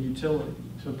like a utility,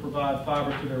 to provide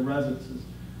fiber to their residences.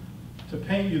 To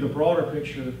paint you the broader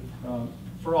picture,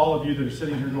 for all of you that are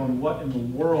sitting here going, what in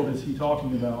the world is he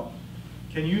talking about?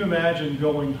 Can you imagine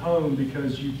going home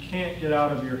because you can't get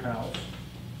out of your house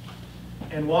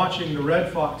and watching the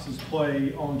Red Foxes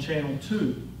play on Channel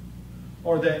 2?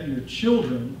 Or that your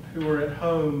children who are at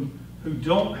home who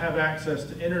don't have access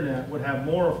to internet would have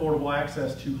more affordable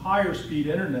access to higher speed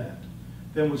internet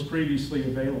than was previously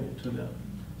available to them.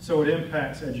 So it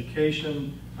impacts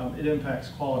education, it impacts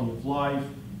quality of life,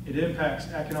 it impacts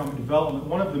economic development.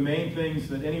 One of the main things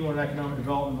that anyone in economic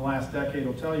development in the last decade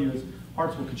will tell you is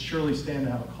Hartsville could surely stand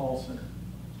to have a call center.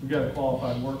 We've got a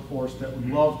qualified workforce that would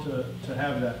love to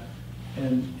have that.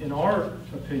 And in our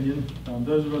opinion,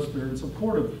 those of us that are in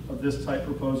support of this type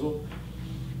proposal,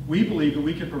 we believe that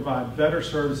we could provide better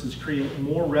services, create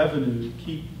more revenue,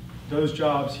 keep those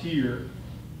jobs here,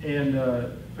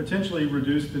 and potentially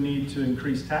reduce the need to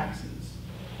increase taxes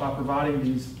by providing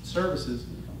these services.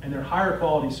 And they're higher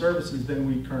quality services than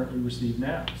we currently receive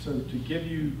now. So to give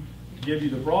you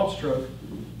the broad stroke,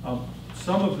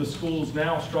 some of the schools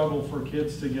now struggle for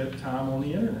kids to get time on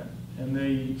the internet, and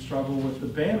they struggle with the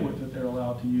bandwidth that they're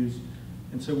allowed to use.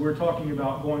 And so we're talking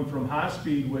about going from high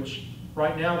speed, which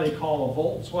right now they call a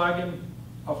Volkswagen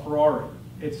a Ferrari.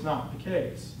 It's not the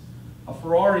case. A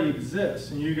Ferrari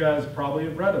exists, and you guys probably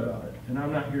have read about it. And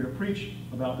I'm not here to preach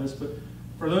about this, but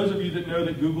for those of you that know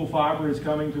that Google Fiber is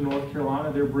coming to North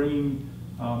Carolina, they're bringing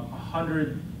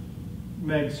 100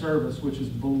 meg service, which is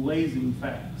blazing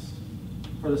fast,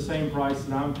 for the same price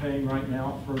that I'm paying right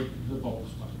now for the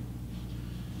Volkswagen.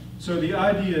 So the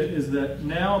idea is that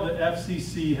now the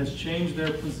FCC has changed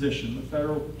their position, the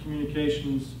Federal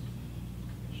Communications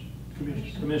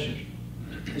Commission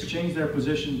has changed their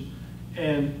position,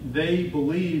 and they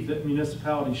believe that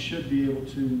municipalities should be able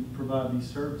to provide these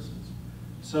services.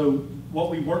 So what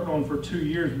we worked on for 2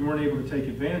 years, we weren't able to take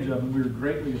advantage of, and we were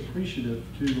greatly appreciative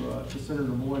to Senator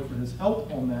Moy for his help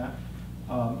on that.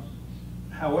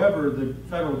 However, the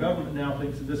federal government now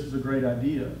thinks that this is a great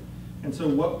idea. And so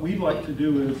what we'd like to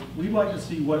do is, we'd like to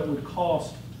see what it would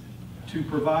cost to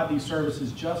provide these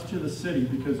services just to the city,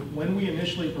 because when we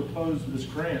initially proposed this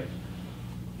grant,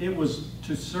 it was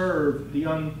to serve the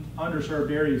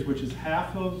underserved areas, which is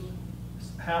half of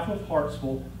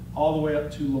Hartsville all the way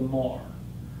up to Lamar.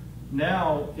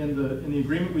 Now, in the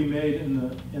agreement we made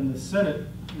in the Senate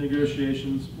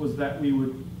negotiations, was that we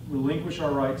would relinquish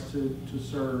our rights to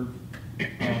serve.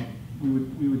 We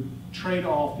would trade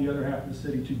off the other half of the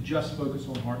city to just focus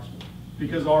on Hartsville,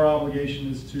 because our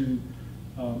obligation is to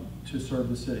serve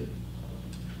the city.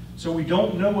 So we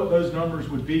don't know what those numbers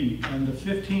would be, and the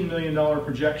 $15 million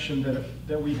projection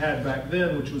that we had back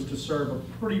then, which was to serve a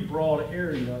pretty broad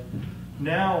area,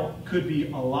 now could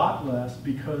be a lot less,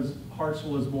 because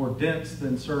Hartsville is more dense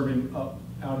than serving up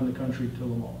out in the country to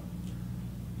Lamar.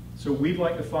 So we'd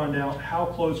like to find out how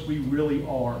close we really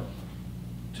are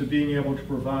to being able to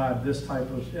provide this type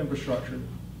of infrastructure.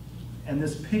 And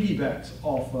this piggybacks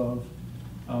off of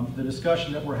the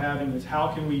discussion that we're having, is how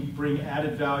can we bring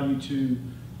added value to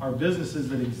our businesses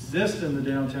that exist in the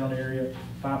downtown area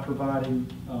by providing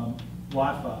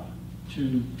Wi-Fi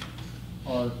to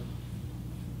our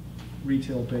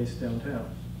retail-based downtown.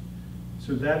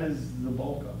 So that is the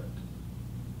bulk of it.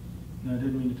 And I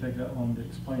didn't mean to take that long to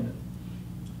explain it.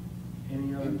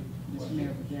 Any other Mr. questions? Mayor,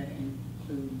 would that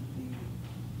include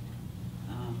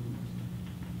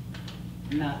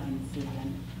the, not in the city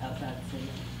and outside the city?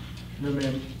 No,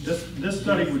 ma'am. This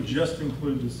study would just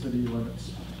include the city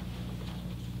limits.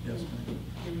 Yes, ma'am.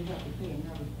 And you have to pay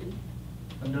another fee?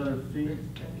 Another fee?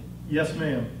 Yes,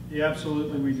 ma'am. Yeah,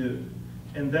 absolutely we do.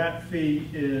 And that fee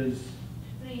is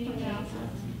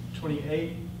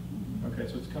 28? Okay,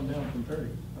 so it's come down from 30. I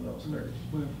thought it was 30.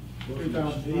 Well, Well,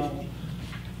 2005.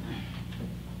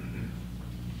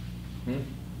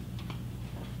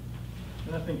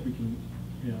 And I think we can,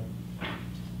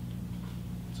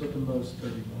 so at the most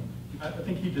 31. I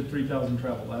think he did 3,000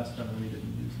 travel last time and we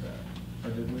didn't use that,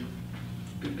 or did we?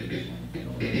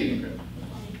 Okay.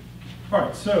 All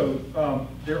right, so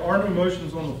there are no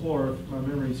motions on the floor, if my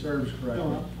memory serves correctly.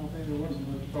 No, I think there was a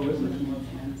motion. Oh,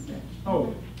 is there?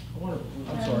 Oh, wonderful.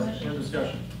 I'm sorry, no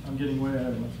discussion. I'm getting way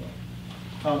ahead of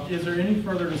myself. Is there any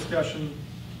further discussion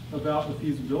about the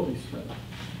feasibility study?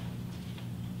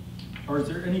 Or is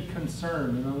there any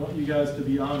concern? And I want you guys to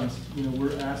be honest.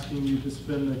 We're asking you to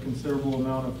spend a considerable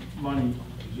amount of money.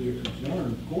 Is there a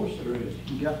concern? Of course there is.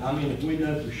 Yeah. I mean, if we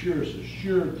know for sure it's a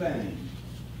sure thing,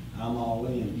 I'm all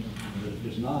in. But if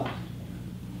it's not.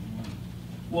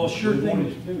 Well, sure we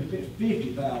thing. wanted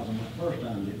 50,000 the first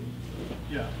time, didn't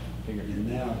we? Yeah. And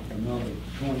now another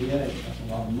 28, that's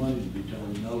a lot of money to be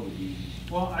turned over.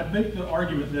 Well, I'd make the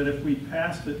argument that if we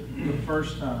passed it the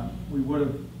first time, we would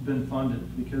have been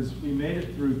funded, because we made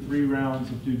it through 3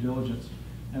 rounds of due diligence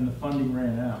and the funding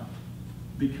ran out.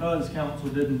 Because council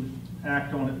didn't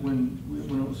act on it when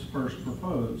it was first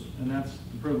proposed, and that's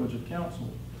the privilege of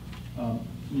council.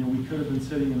 We could have been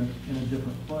sitting in a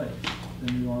different place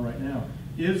than we are right now.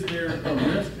 Is there a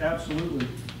risk? Absolutely.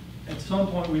 At some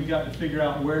point, we've got to figure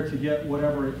out where to get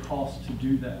whatever it costs to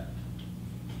do that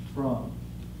from.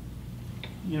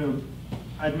 you know,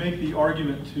 I'd make the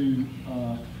argument to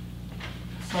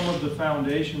some of the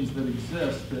foundations that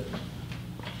exist that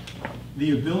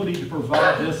the ability to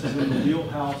provide this is in the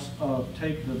wheelhouse of,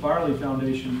 take the Byerly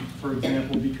Foundation, for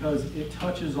example, because it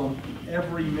touches on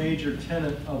every major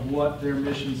tenet of what their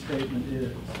mission statement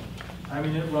is. I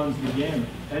mean, it runs the gamut.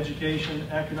 Education,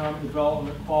 economic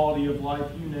development, quality of life,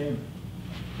 you name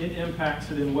it. It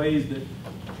impacts it in ways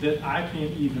that I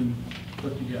can't even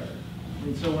put together.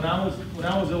 And so when I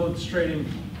was illustrating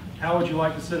how would you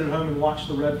like to sit at home and watch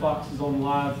the Red Foxes on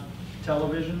live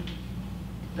television,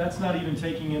 that's not even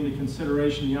taking into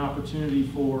consideration the opportunity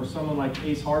for someone like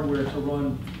Ace Hardware to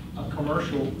run a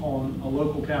commercial on a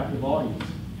local captive audience,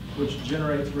 which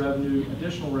generates revenue,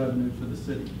 additional revenue for the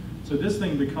city. So this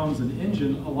thing becomes an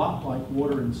engine a lot like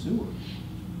water and sewer,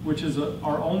 which is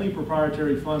our only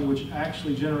proprietary fund which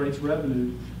actually generates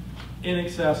revenue in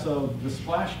excess of the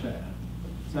splash pad.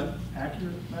 Is that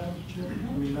accurate, Madam Chair?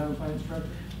 I mean, Madam Finance Director?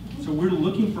 So we're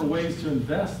looking for ways to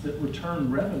invest that return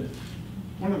revenue.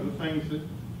 One of the things that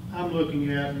I'm looking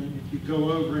at, and if you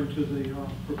go over into the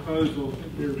proposal,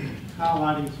 they're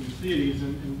highlighting some cities,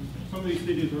 and some of these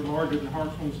cities are larger than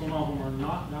Hartsville, some of them are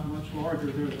not much larger.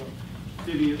 There's a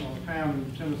city or town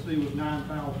in Tennessee with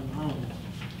 9,000 homes.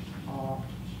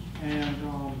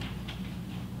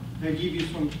 They give you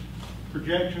some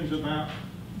projections about,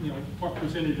 you know, what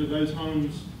percentage of those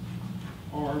homes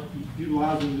are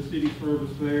utilizing the city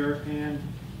service there, and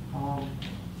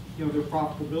you know, their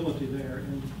profitability there.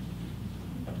 And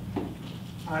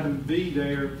item B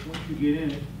there, once you get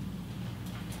in it,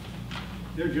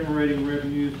 they're generating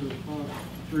revenues of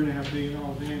 $3.5 million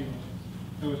annually.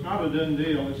 So it's not a done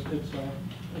deal. It's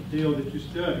a deal that you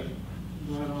study,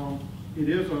 but it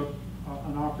is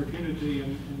an opportunity,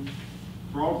 and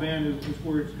broadband is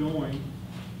where it's going.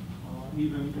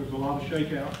 Even there's a lot of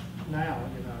shakeout now,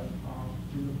 you know,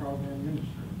 in the broadband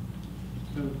industry.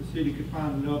 So if the city could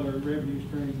find another revenue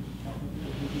stream, I think it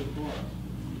would be good for us.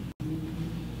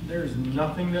 There's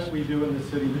nothing that we do in the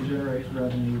city that generates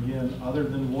revenue, again, other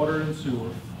than water and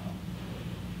sewer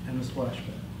and the splash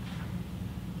pad.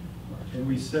 And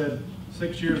we said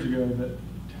 6 years ago that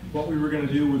what we were going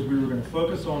to do was we were going to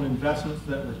focus on investments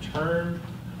that returned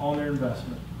on their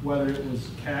investment, whether it was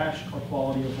cash or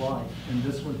quality of life. And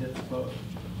this one hits both,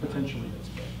 potentially hits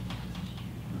both.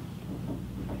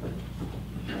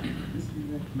 Is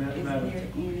there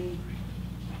any,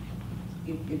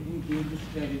 if you did the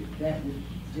study, that would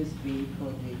just be for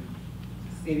the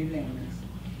city limits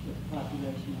with a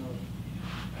population of,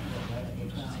 what they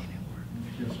call it?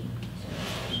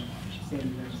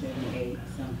 78,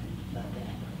 something like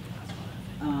that.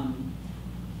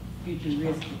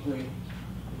 Futuristically,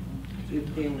 if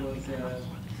there was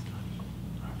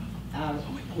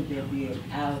could there be an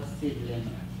out city limit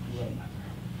rate?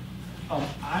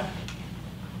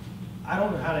 I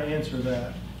don't know how to answer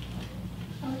that.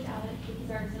 I doubt it, because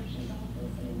our exemption don't go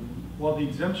to city limits. Well, the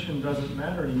exemption doesn't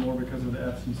matter anymore because of the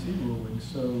FCC ruling.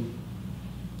 So,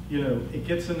 you know, it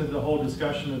gets into the whole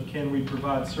discussion of can we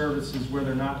provide services where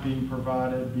they're not being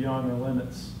provided beyond their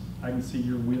limits. I can see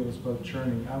your wheels both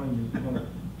churning. I don't even want to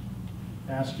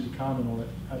ask you to comment on it.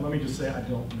 Let me just say I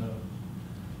don't know.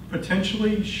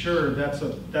 Potentially, sure, that's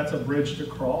a bridge to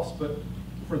cross, but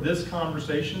for this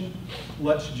conversation,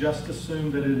 let's just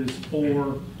assume that it is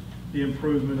for the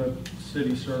improvement of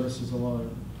city services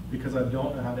alone, because I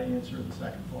don't know how to answer the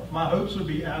second part. My hopes would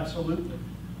be absolutely,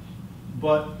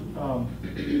 but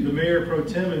the mayor pro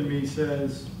tem in me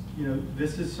says, you know,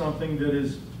 this is something that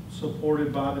is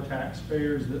supported by the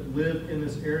taxpayers that live in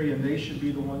this area, and they should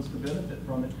be the ones to benefit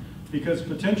from it. Because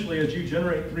potentially, as you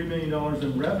generate $3 million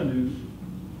in revenue,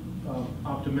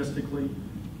 optimistically,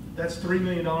 that's $3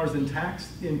 million in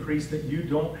tax increase that you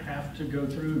don't have to go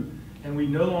through. And we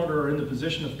no longer are in the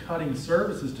position of cutting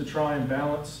services to try and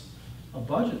balance a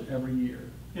budget every year.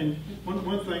 And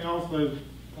one thing also,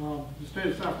 the state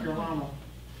of South Carolina,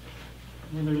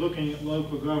 when they're looking at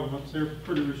local governments, they're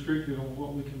pretty restricted on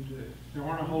what we can do. There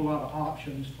aren't a whole lot of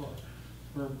options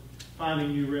for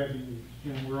finding new revenue.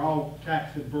 You know, we're all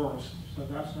tax adverse, so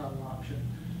that's not an option.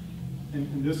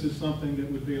 And this is something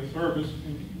that would be a service,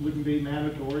 and it wouldn't be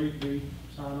mandatory. It'd be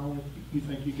sign on if you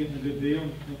think you're getting a good deal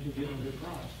and you think you're getting a good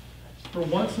price. For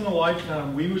once in a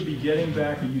lifetime, we would be getting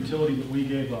back a utility that we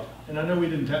gave up. And I know we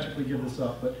didn't technically give this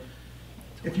up, but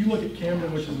if you look at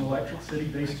Camden, which is an electric city,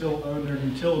 they still own their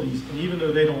utilities. And even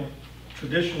though they don't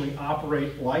traditionally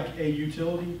operate like a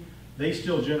utility, they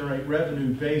still generate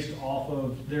revenue based off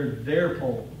of their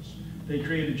poles. They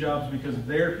created jobs because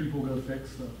their people go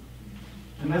fix them.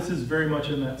 And this is very much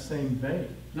in that same vein.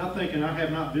 And I'm thinking, I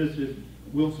have not visited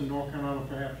Wilson, North Carolina,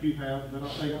 perhaps you have, but I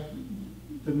think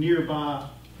the nearby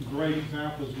a great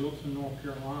example is Wilson, North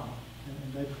Carolina.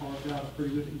 And they've carved out a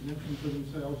pretty good exemption for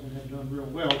themselves and have done real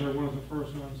well. They're one of the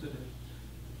first ones that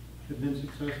have been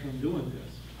successful in doing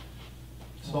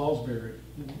this. Salisbury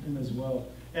as well.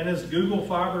 And as Google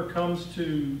Fiber comes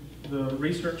to the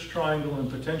Research Triangle and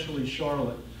potentially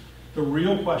Charlotte, the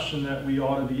real question that we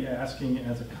ought to be asking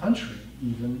as a country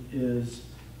even is,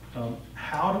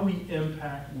 how do we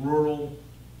impact rural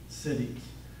cities?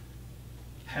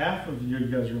 Half of you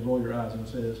guys are gonna roll your eyes when I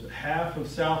say this, but half of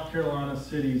South Carolina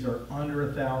cities are under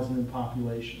 1,000 in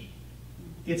population.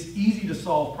 It's easy to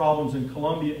solve problems in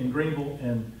Columbia and Greenville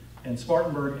and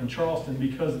Spartanburg and Charleston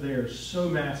because they are so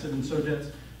massive and so dense.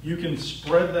 You can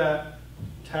spread that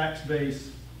tax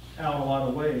base out a lot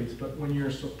of ways, but when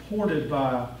you're supported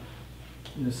by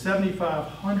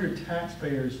 7,500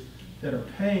 taxpayers that are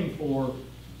paying for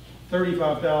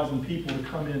 35,000 people to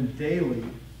come in daily,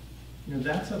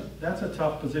 that's a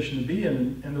tough position to be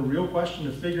in. And the real question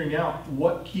is figuring out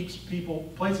what keeps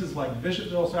places like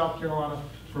Bishopville, South Carolina,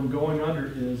 from going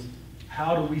under is,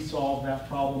 how do we solve that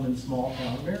problem in small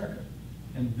town America?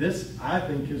 And this, I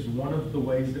think, is one of the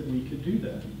ways that we could do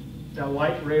that. Now,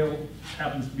 light rail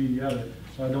happens to be the other,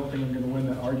 so I don't think I'm going to win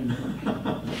that argument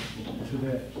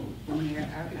today. Mayor,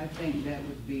 I think that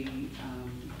would be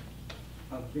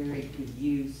a very good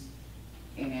use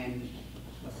and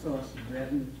a source of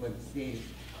revenue for the city,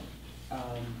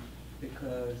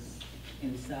 because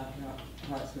in the South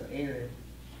Hartsville area,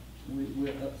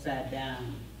 we're upside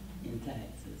down in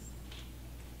taxes.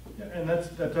 Yeah, and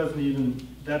that doesn't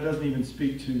even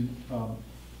speak to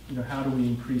how do we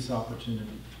increase opportunity.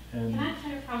 And Can I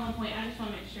tell a problem point? I just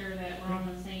want to make sure that we're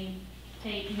on the same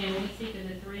page. When we speak of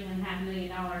the $3.5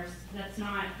 million, that's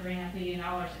not $3.5 million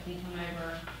that can come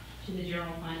over to the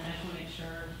general fund. I just want to make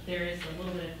sure there is a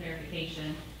little bit of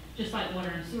clarification. Just like water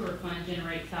and sewer fund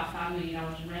generates about $5 million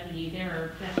in revenue, there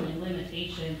are definitely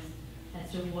limitations as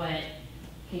to what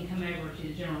can come over to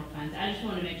the general funds. I just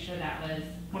want to make sure that was.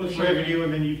 Well, it's revenue,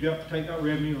 and then you've got to take that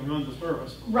revenue and run the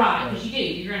service. Right, because you do.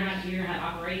 You're gonna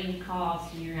have operating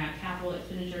costs, and you're gonna have capital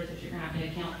expenditures that you're gonna have to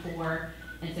account for,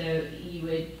 and so you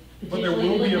would but there potentially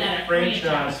will be be looking a at a franchise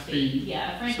franchise fee. fee.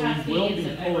 Yeah, a So franchise we fee will and be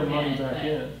some pulling money overhead, back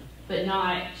in. but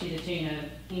not to the tune of,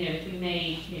 if we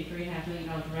made $3.5 million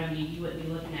in revenue, you wouldn't be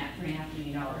looking at $3.5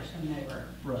 million coming over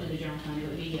Right. to the general fund. It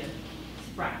would be a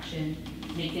fraction.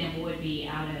 An example would be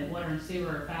out of water and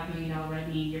sewer, $5 million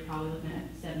revenue, you're probably looking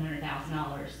at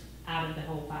 $700,000 out of the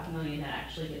whole $5 million that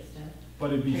actually gets to.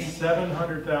 But it'd be transfer.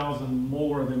 700,000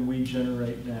 more than we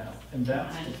generate now, and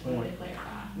that's I the just wanted to point. clarify.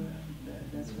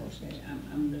 That's what I said.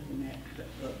 I'm looking at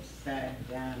the upside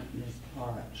down in this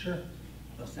part Sure.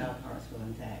 of South Hartsville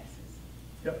and taxes.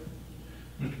 Yep.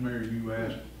 Mr. Mayor, you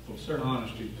asked Sir. for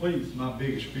honesty. Please. My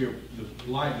biggest fear,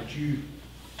 the light that you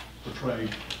portrayed,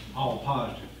 all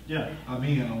positive. Yeah. I'm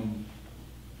in on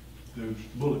those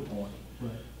bullet points.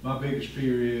 Right. My biggest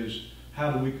fear is,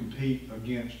 how do we compete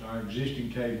against our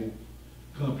existing cable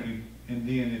company? And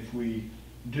then if we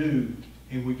do,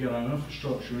 and we get our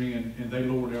infrastructure in, and they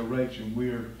lower their rates, and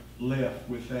we're left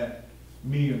with that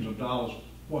millions of dollars,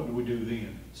 what do we do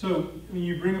then? So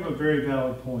you bring up a very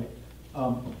valid point.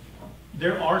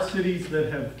 There are cities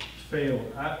that have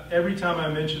failed. Every time I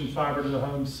mention fiber to the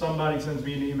home, somebody sends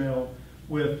me an email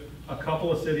with a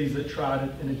couple of cities that tried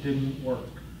it and it didn't work.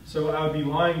 So I would be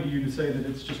lying to you to say that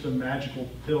it's just a magical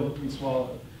pill that we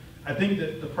swallow. I think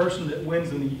that the person that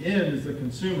wins in the end is the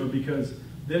consumer, because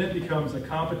then it becomes a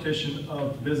competition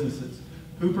of businesses.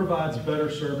 Who provides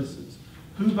better services?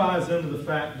 Who buys into the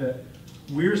fact that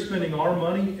we're spending our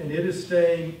money and it is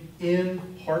staying in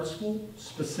Hartsville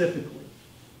specifically?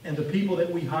 And the people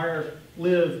that we hire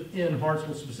live in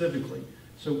Hartsville specifically.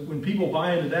 So when people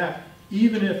buy into that,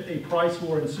 even if a price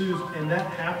war ensues, and that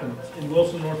happens in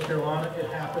Wilson, North Carolina, it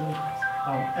happened.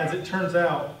 As it turns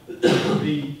out,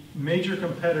 the major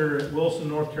competitor at Wilson,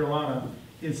 North Carolina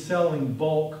is selling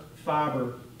bulk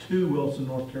fiber to Wilson,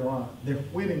 North Carolina. They're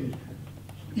winning,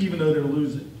 even though they're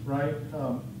losing, right?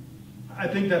 I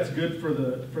think that's good for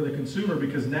the consumer,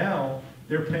 because now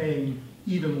they're paying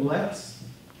even less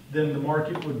than the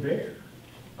market would bear.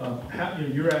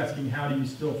 You're asking, how do you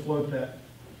still float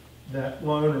that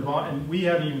loan or bond? And we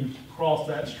haven't even crossed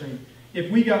that stream. If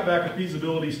we got back a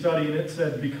feasibility study and it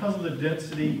said because of the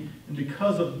density and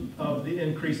because of the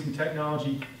increase in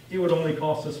technology, it would only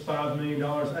cost us $5 million,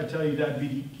 I tell you that'd be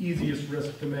the easiest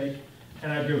risk to make.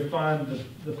 And I'd go find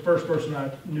the first person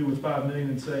I knew with $5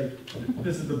 million and say,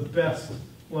 this is the best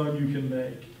loan you can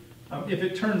make. If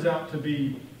it turns out to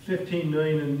be $15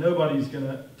 million and nobody's going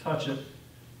to touch it,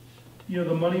 the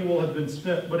money will have been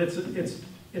spent. But it's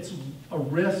a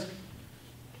risk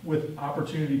with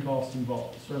opportunity costs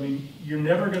involved. So I mean, you're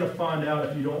never gonna find out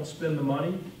if you don't spend the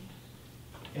money.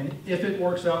 And if it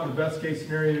works out in the best case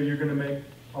scenario, you're gonna make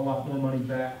a lot more money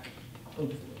back,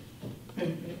 hopefully.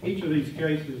 In each of these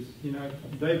cases, you know,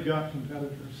 they've got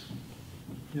competitors.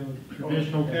 You know,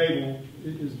 traditional cable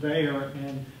is there,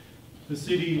 and the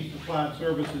city's applied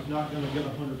service is not gonna get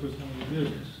 100% of the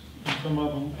business. And some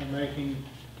of them are making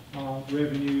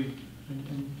revenue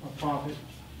and a profit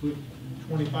with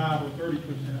 25 or 30%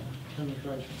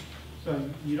 penetration. So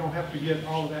you don't have to get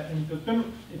all of that. And if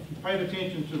you paid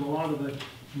attention to a lot of the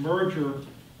merger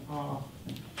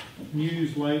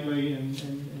news lately,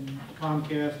 and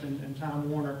Comcast and Time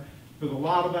Warner, there's a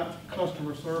lot about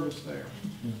customer service there.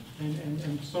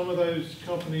 And some of those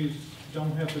companies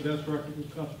don't have the best record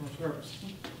with customer service.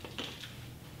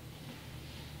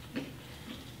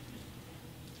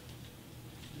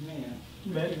 Mayor,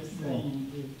 you're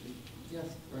saying this is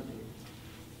just for the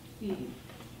city,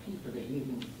 people that live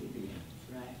in the city,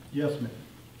 right? Yes, ma'am.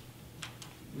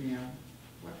 Well,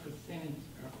 what percentage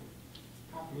of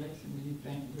population do you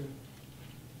think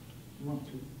will want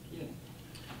to get?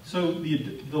 So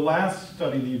the last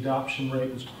study, the adoption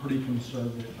rate was pretty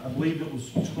conservative. I believe it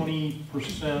was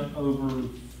 20% over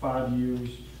 5 years,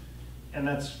 and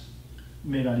that's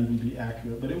may not even be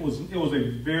accurate, but it was a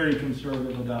very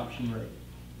conservative adoption rate.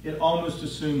 It almost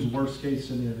assumes worst case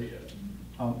scenario.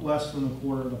 Less than a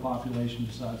quarter of the population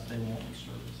decides they want the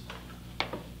service.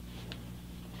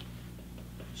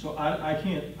 So I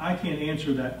can't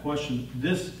answer that question.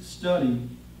 This study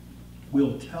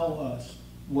will tell us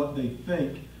what they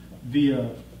think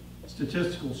via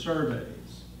statistical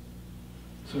surveys.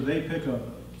 So they pick a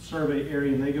survey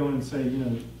area and they go in and say, you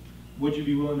know, would you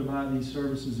be willing to buy these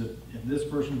services if this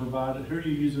person provided? Who are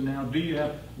you using now? Do you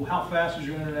have, well, how fast is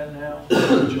your internet now?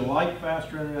 Would you like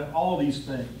faster internet? All these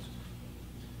things.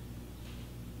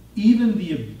 Even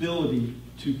the ability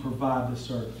to provide the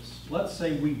service. Let's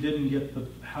say we didn't get the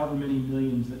however many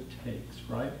millions it takes,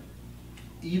 right?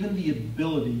 Even the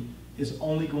ability is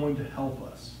only going to help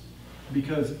us.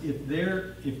 Because if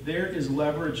there is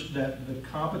leverage that the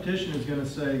competition is going to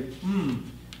say,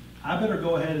 I better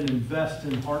go ahead and invest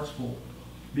in Hartsville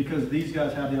because these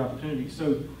guys have the opportunity.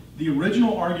 So the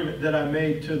original argument that I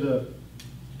made to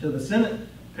the Senate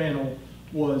panel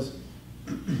was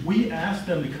we asked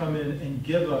them to come in and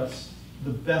give us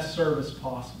the best service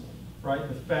possible, right?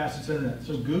 The fastest internet.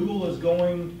 So Google is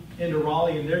going into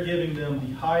Raleigh and they're giving them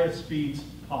the highest speeds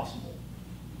possible.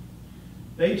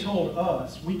 They told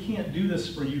us, we can't do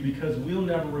this for you because we'll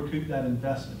never recoup that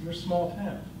investment. You're a small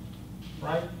town,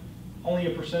 right? Only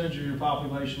a percentage of your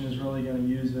population is really going to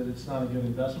use it. It's not a good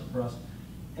investment for us.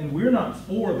 And we're not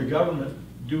for the government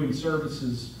doing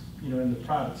services, you know, in the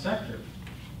private sector.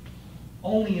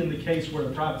 Only in the case where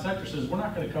the private sector says, we're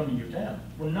not going to come to your town.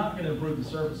 We're not going to improve the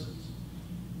services.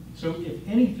 So if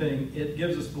anything, it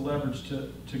gives us the leverage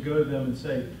to go to them and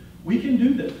say, we can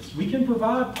do this. We can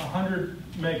provide 100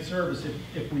 meg service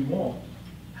if we want.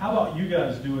 How about you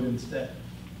guys do it instead?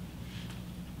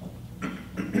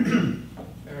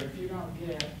 If you don't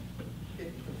get 50%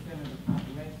 of the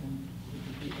population,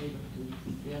 you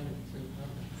could be able to sell it to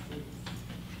other cities.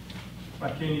 I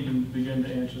can't even begin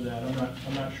to answer that.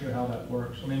 I'm not sure how that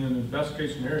works. I mean, in the best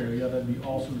case scenario, yeah, that'd be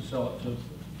awesome to sell it to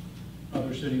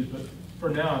other cities, but for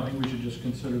now, I think we should just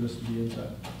consider this to be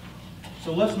inside.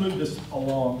 So let's move this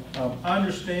along. I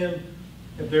understand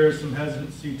if there is some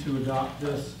hesitancy to adopt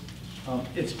this.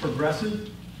 It's progressive,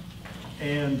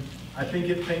 and I think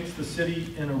it paints the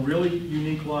city in a really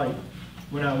unique light.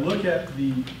 When I look at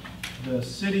the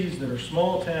cities that are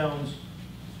small towns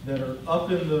that are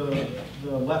up in the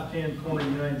left-hand corner of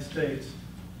the United States,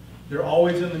 they're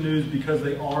always in the news because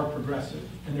they are progressive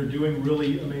and they're doing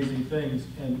really amazing things.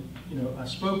 And you know, I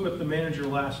spoke with the manager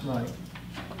last night,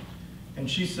 and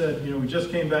she said, you know, we just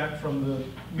came back from the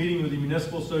meeting with the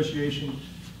Municipal Association,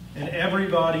 and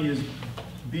everybody is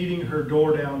beating her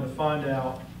door down to find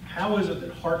out how is it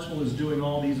that Hartsville is doing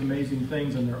all these amazing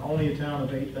things and they're only a town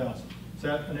of 8,000. Is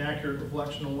that an accurate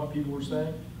reflection on what people were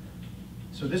saying?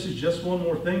 So this is just one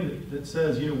more thing that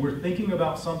says, you know, we're thinking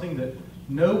about something that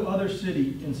no other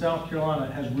city in South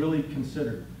Carolina has really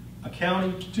considered. A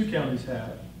county, 2 counties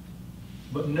have,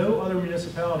 but no other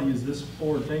municipality is this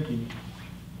forward thinking.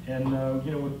 And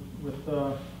you know, with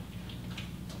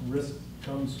risk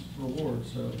comes reward.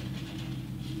 So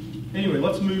anyway,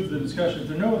 let's move the discussion. If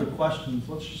there are no other questions,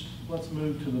 let's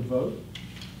move to the vote.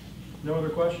 No other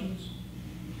questions?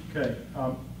 Okay.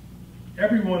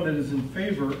 Everyone that is in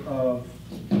favor of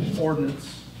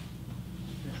ordinance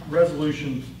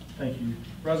resolution, thank you,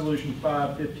 resolution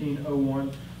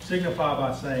 5-1501, signify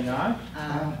by saying aye.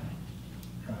 Aye.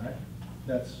 All right.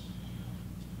 That's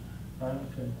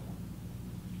Okay.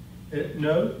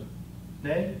 No?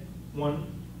 Nay? One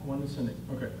dissenting.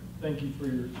 Okay. Thank you for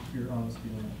your honesty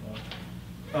on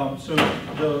that. So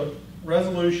the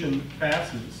resolution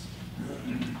passes.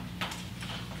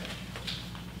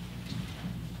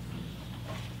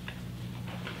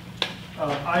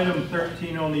 Item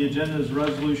 13 on the agenda is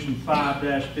Resolution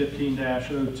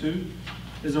 5-15-02.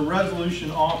 Is a resolution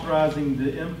authorizing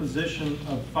the imposition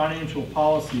of financial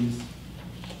policies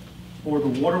for the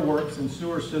waterworks and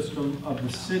sewer system of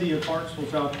the city of Hartsville,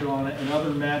 South Carolina, and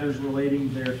other matters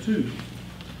relating thereto.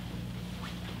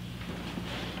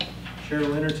 Chair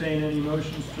will entertain any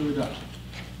motions to adopt.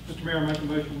 Mr. Mayor, I make a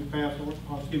motion we pass,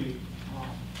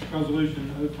 resolution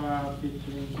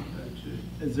 05-15-02.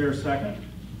 Is there a second?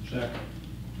 Second.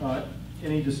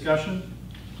 Any discussion?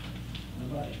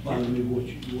 Explain to me what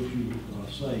you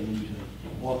say when you say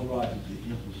authorize the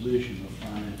imposition of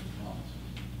financial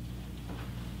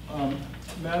policy.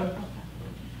 Madam?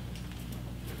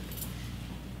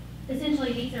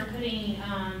 Essentially, these are putting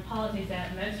policies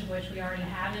that most of which we already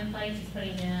have in place, is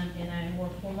putting them in a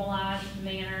more formalized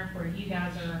manner where you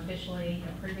guys are officially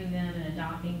approving them and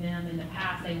adopting them. In the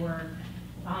past, they were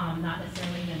not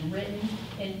necessarily even written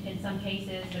in some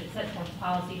cases, but it sets forth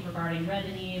policies regarding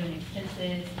revenue and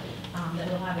expenses, that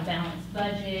will have a balanced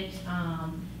budget.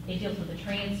 It deals with the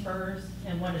transfers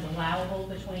and what is allowable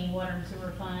between water and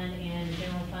sewer fund and the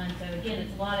general fund. So again,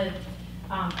 it's a lot of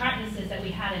practices that we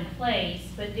had in place,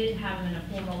 but didn't have them in a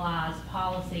formalized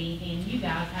policy, and you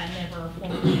guys had never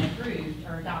formally approved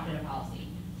or adopted a policy.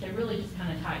 So it really just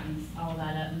kind of tightens all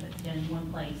that up and puts it in one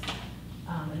place.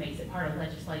 It makes it part of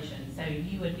legislation. So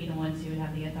you would be the ones who would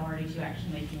have the authority to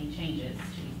actually make any changes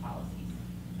to these policies.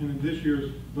 And in this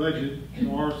year's budget,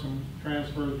 there are some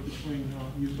transfers between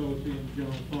utility and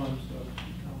general funds, so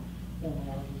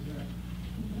formalizes that.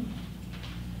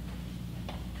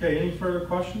 Okay, any further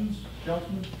questions?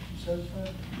 Councilman, you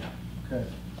satisfied? Okay.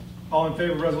 All in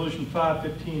favor of Resolution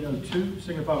 5-15-02,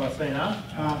 signify by saying aye.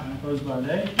 Aye. Opposed by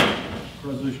nay.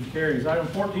 Resolution carries. Item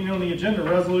 14 on the agenda,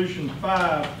 Resolution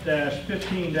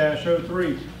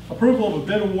 5-15-03, approval of a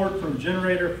bid award for a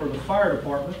generator for the fire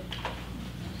department.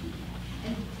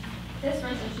 And this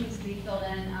resolution needs to be filled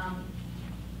in.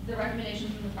 The recommendation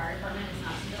from the fire department is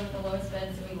not to go with the lowest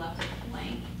bid, so we left it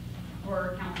blank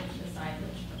for council to decide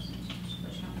which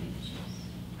company to choose.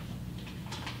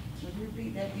 Would you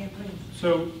repeat that again, please?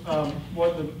 So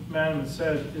what the madam has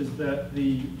said is that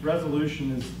the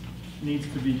resolution needs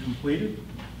to be completed,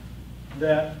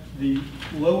 that the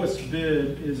lowest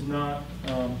bid is not,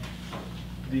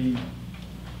 the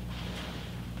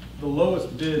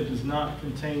lowest bid does not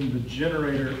contain the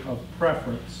generator of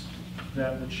preference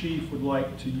that the chief would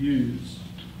like to use.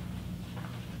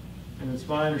 And it's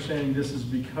my understanding this is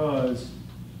because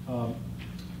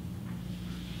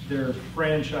they're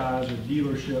franchise or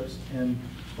dealerships, and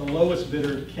the lowest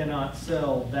bidder cannot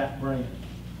sell that brand.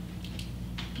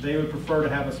 They would prefer to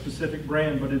have a specific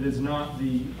brand, but it is not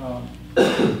the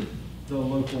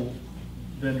local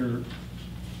vendor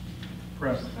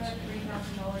preference.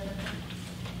 $3,000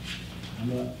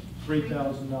 difference.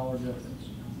 $3,000 difference.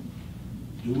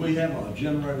 Do we have a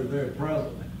generator there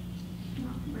presently?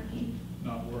 Not working.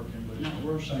 Not working, but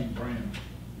we're same brand.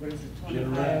 What is it,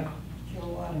 Generator. 25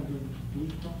 kilowatt?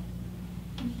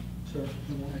 Sir?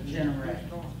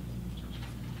 Generator.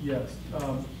 Yes.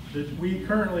 We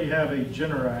currently have a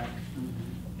Generac,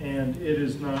 and it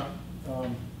is not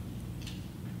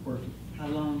working. How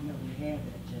long have we had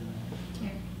that generator?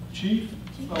 Here. Chief?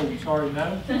 Oh, sorry,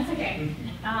 madam? That's okay.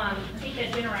 I think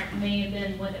that Generac may have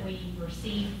been one that we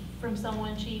received from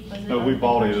someone, Chief, was it? No, we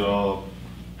bought it,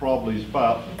 probably it's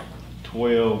about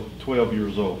 12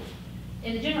 years old.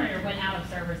 And the generator went out of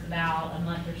service about a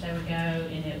month or so ago,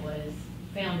 and it was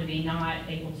found to be not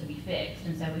able to be fixed.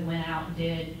 And so we went out and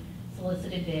did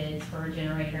solicited bids for a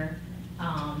generator.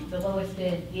 The lowest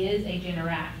bid is a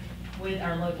Generac with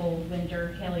our local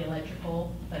vendor, Kelly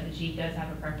Electrical, but the chief does have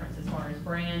a preference as far as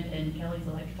brand, and Kelly's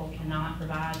Electrical cannot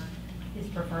provide his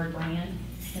preferred brand.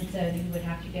 And so you would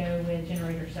have to go with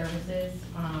Generator Services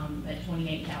at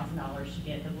 $28,000 to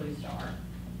get the Blue Star.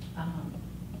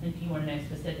 If you want to know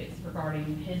specifics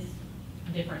regarding his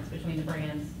difference between the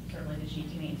brands, certainly the chief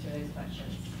can answer those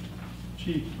questions.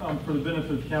 Chief, for the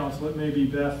benefit of council, it may be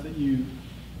best that you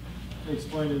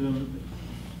explain to them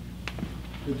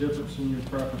the difference in your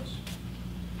preference.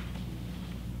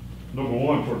 Number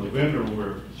one, for the vendor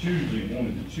we're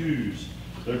wanting to choose,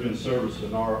 they've been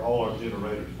servicing all our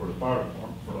generators for the fire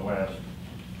department for the last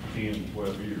 10,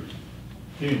 12 years.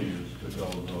 10 years, because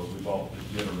we bought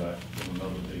this Generac from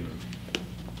another dealer.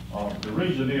 The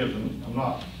reason is, and I'm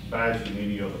not bashing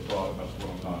any other product, that's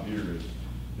what I'm not here, is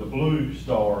the Blue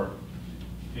Star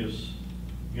it's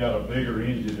got a bigger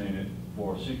engine in it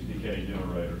for a 60K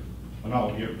generator. I'm not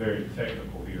gonna get very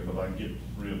technical here, but I can get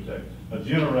real tech. A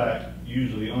Generac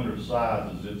usually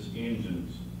undersizes its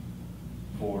engines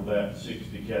for that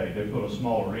 60K. They put a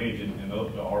smaller engine and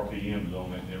up the RPMs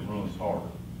on it, and it runs harder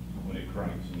when it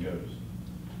cranks and goes.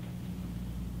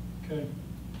 Okay,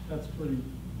 that's pretty,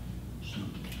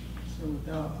 So with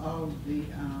all of the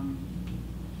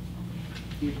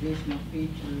additional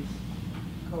features,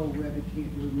 cold weather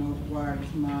kit, the remote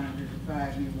wireless monitor, the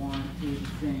 5-year warranty,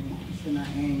 the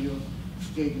semi-annual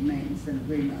scheduled maintenance and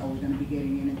agreement, are we gonna be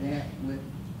getting into that with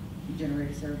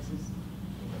generator services?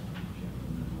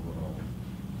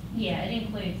 Yeah, it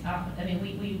includes, I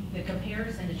mean, the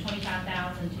comparison to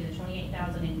 25,000 to the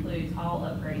 28,000 includes all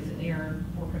upgrades that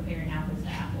we're comparing apples to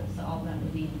apples, so all of that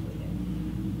would be included.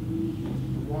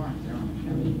 The warranty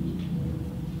on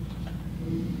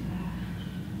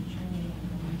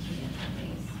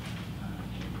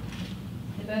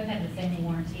They both have the same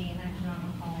warranty, and I cannot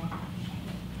recall.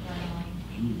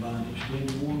 Can you buy an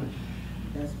extended warranty?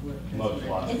 That's what. Most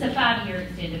likely. It's a 5-year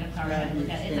extended, I'm sorry, I had to look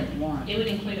at it. Extended warranty. It would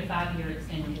include a 5-year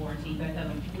extended warranty, both of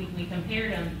them. We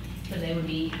compared them, so they would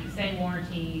be same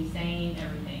warranty, same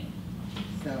everything.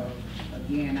 So,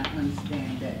 again, I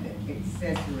understand that the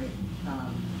accessory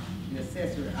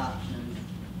options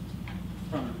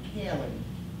from Kelly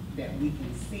that we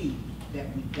can see,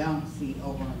 that we don't see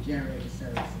over on generator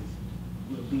services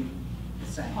will be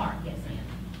the same. Part, yes,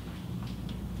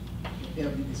 ma'am. If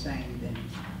they'll be the same, then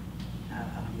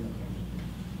I'll be okay.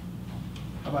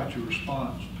 How about your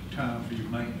response time for your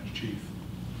maintenance chief?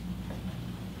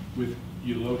 With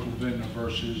your local vendor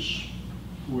versus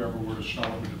whoever were to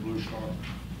start with the Blue Star?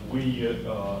 We get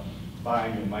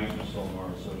biannual maintenance on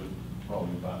ours, so it's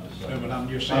probably about the No, same. but I'm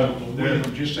just saying, There-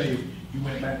 just say if you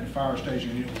went back to the fire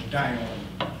station and it was down,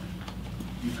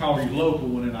 you call your local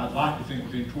one, and I'd like to think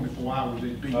within 24 hours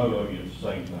it'd be. Oh, yeah,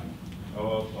 same thing.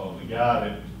 The guy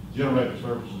that generator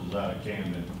services is out of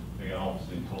Camden, they got office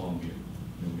in Columbia,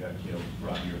 and we got killed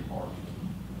right here in Park.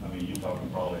 I mean, you're talking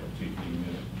probably a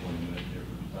 15-minute, 20-minute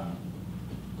difference time.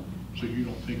 So you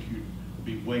don't think you'd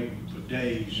be waiting for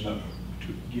days No.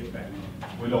 to get back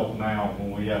on? We don't now,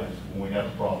 when we have a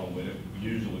problem with it,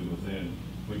 usually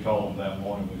we call them that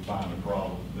morning, we find a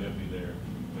problem, they'll be there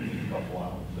within a couple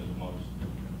hours at the most.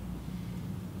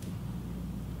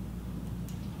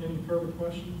 any further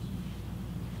questions?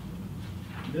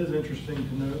 It is interesting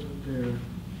to note that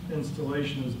their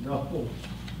installation is double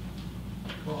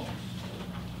cost.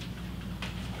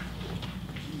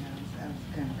 Yeah, I was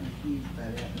kind of confused by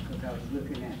that because I was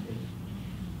looking at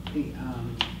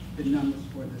the numbers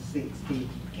for the 60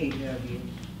 kW,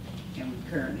 and we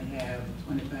currently have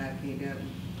 25 kW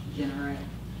generator.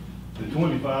 The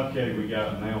 25K we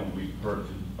got now, we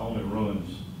purchased, only runs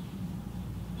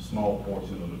a small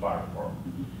portion of the fire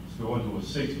department. So going to a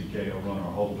 60K, it'll run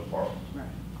our whole department. Right.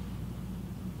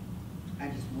 I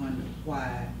just wondered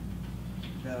why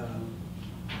the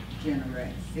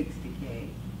Generac 60K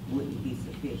wouldn't be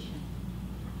sufficient.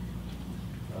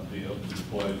 That'd be up to the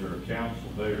pleasure of council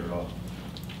there.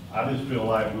 I just feel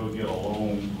like we'll get a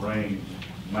long range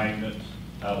maintenance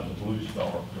out of the Blue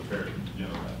Star compared to the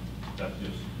Generac. That's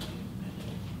just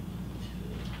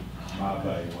my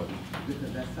evaluation.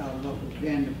 Because I saw local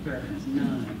vendor preference,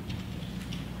 none.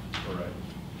 Correct.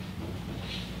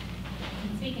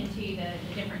 And speaking to the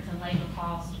difference in labor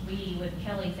cost, we, with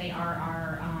Kelly's, they are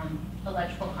our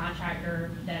electrical contractor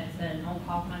that's an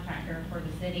on-call contractor for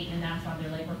the city, and that's why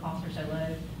their labor costs are so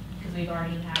low, because we've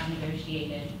already have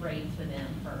negotiated rates with them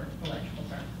for electrical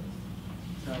services.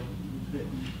 So we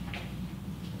couldn't,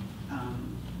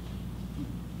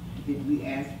 did we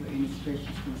ask for any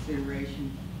special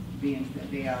consideration, being that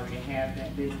they already have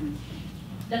that business?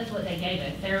 That's what they gave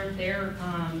us.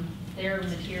 Their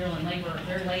material and labor,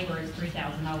 their labor is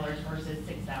 $3,000 versus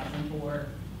 $6,000 for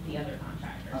the other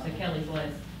contractor. So Kelly's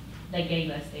was, they gave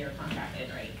us their contracted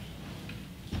rate.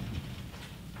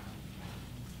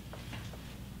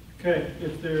 Okay,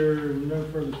 if there are no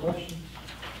further questions,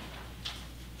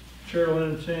 Chair will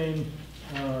entertain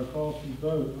call for the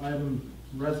vote. Item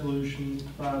Resolution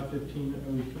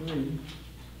 51503.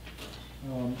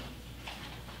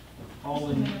 All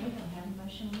in, We don't have a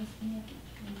motion on this one yet.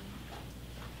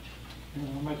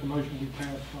 I'll make a motion we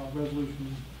pass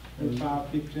resolution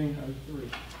 51503.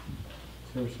 is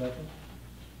there a second?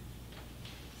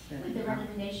 With the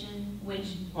recommendation,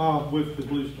 Which, With the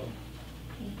Blue Star.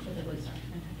 for the Blue Star.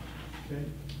 Okay, is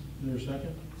there a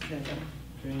second? Second.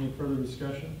 Okay, any further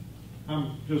discussion?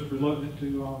 I'm just reluctant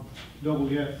to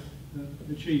double yes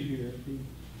the chief here. He,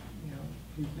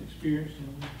 he's experienced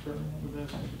and certainly one of the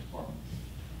best in the department.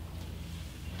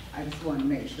 I just wanted to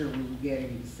make sure we were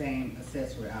getting the same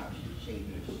accessory option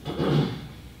shaders.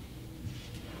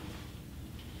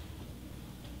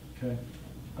 Okay.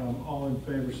 All in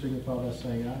favor signify by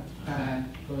saying aye. Aye.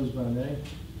 Opposed by nay.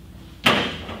 The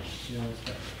ayes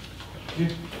have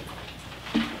it.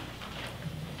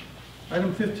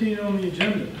 Item 15 on the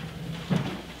agenda.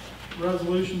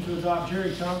 Resolution to adopt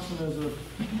Jerry Thompson as a,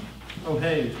 oh,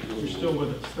 hey, you're still with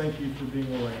us. Thank you for being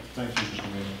away. Thank you,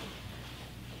 Mr.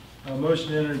 Mayor. Motion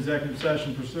to enter executive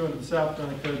session pursuant to the South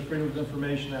Carolina Code Freedom of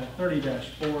Information Act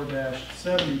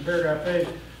 30-4-70, paragraph A,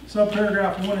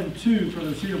 subparagraph 1 and 2, for the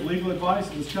receipt of legal advice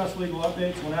and discuss legal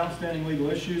updates on outstanding legal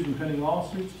issues and pending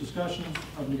lawsuits, discussions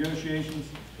of negotiations,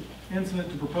 incident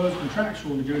to proposed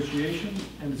contractual negotiations,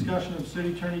 and discussion of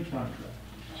city attorney contract.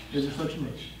 Is there such a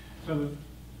need? So moved.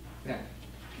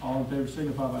 All in favor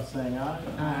signify by saying aye.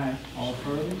 Aye. All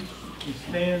opposed? We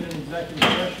stand in executive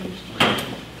session.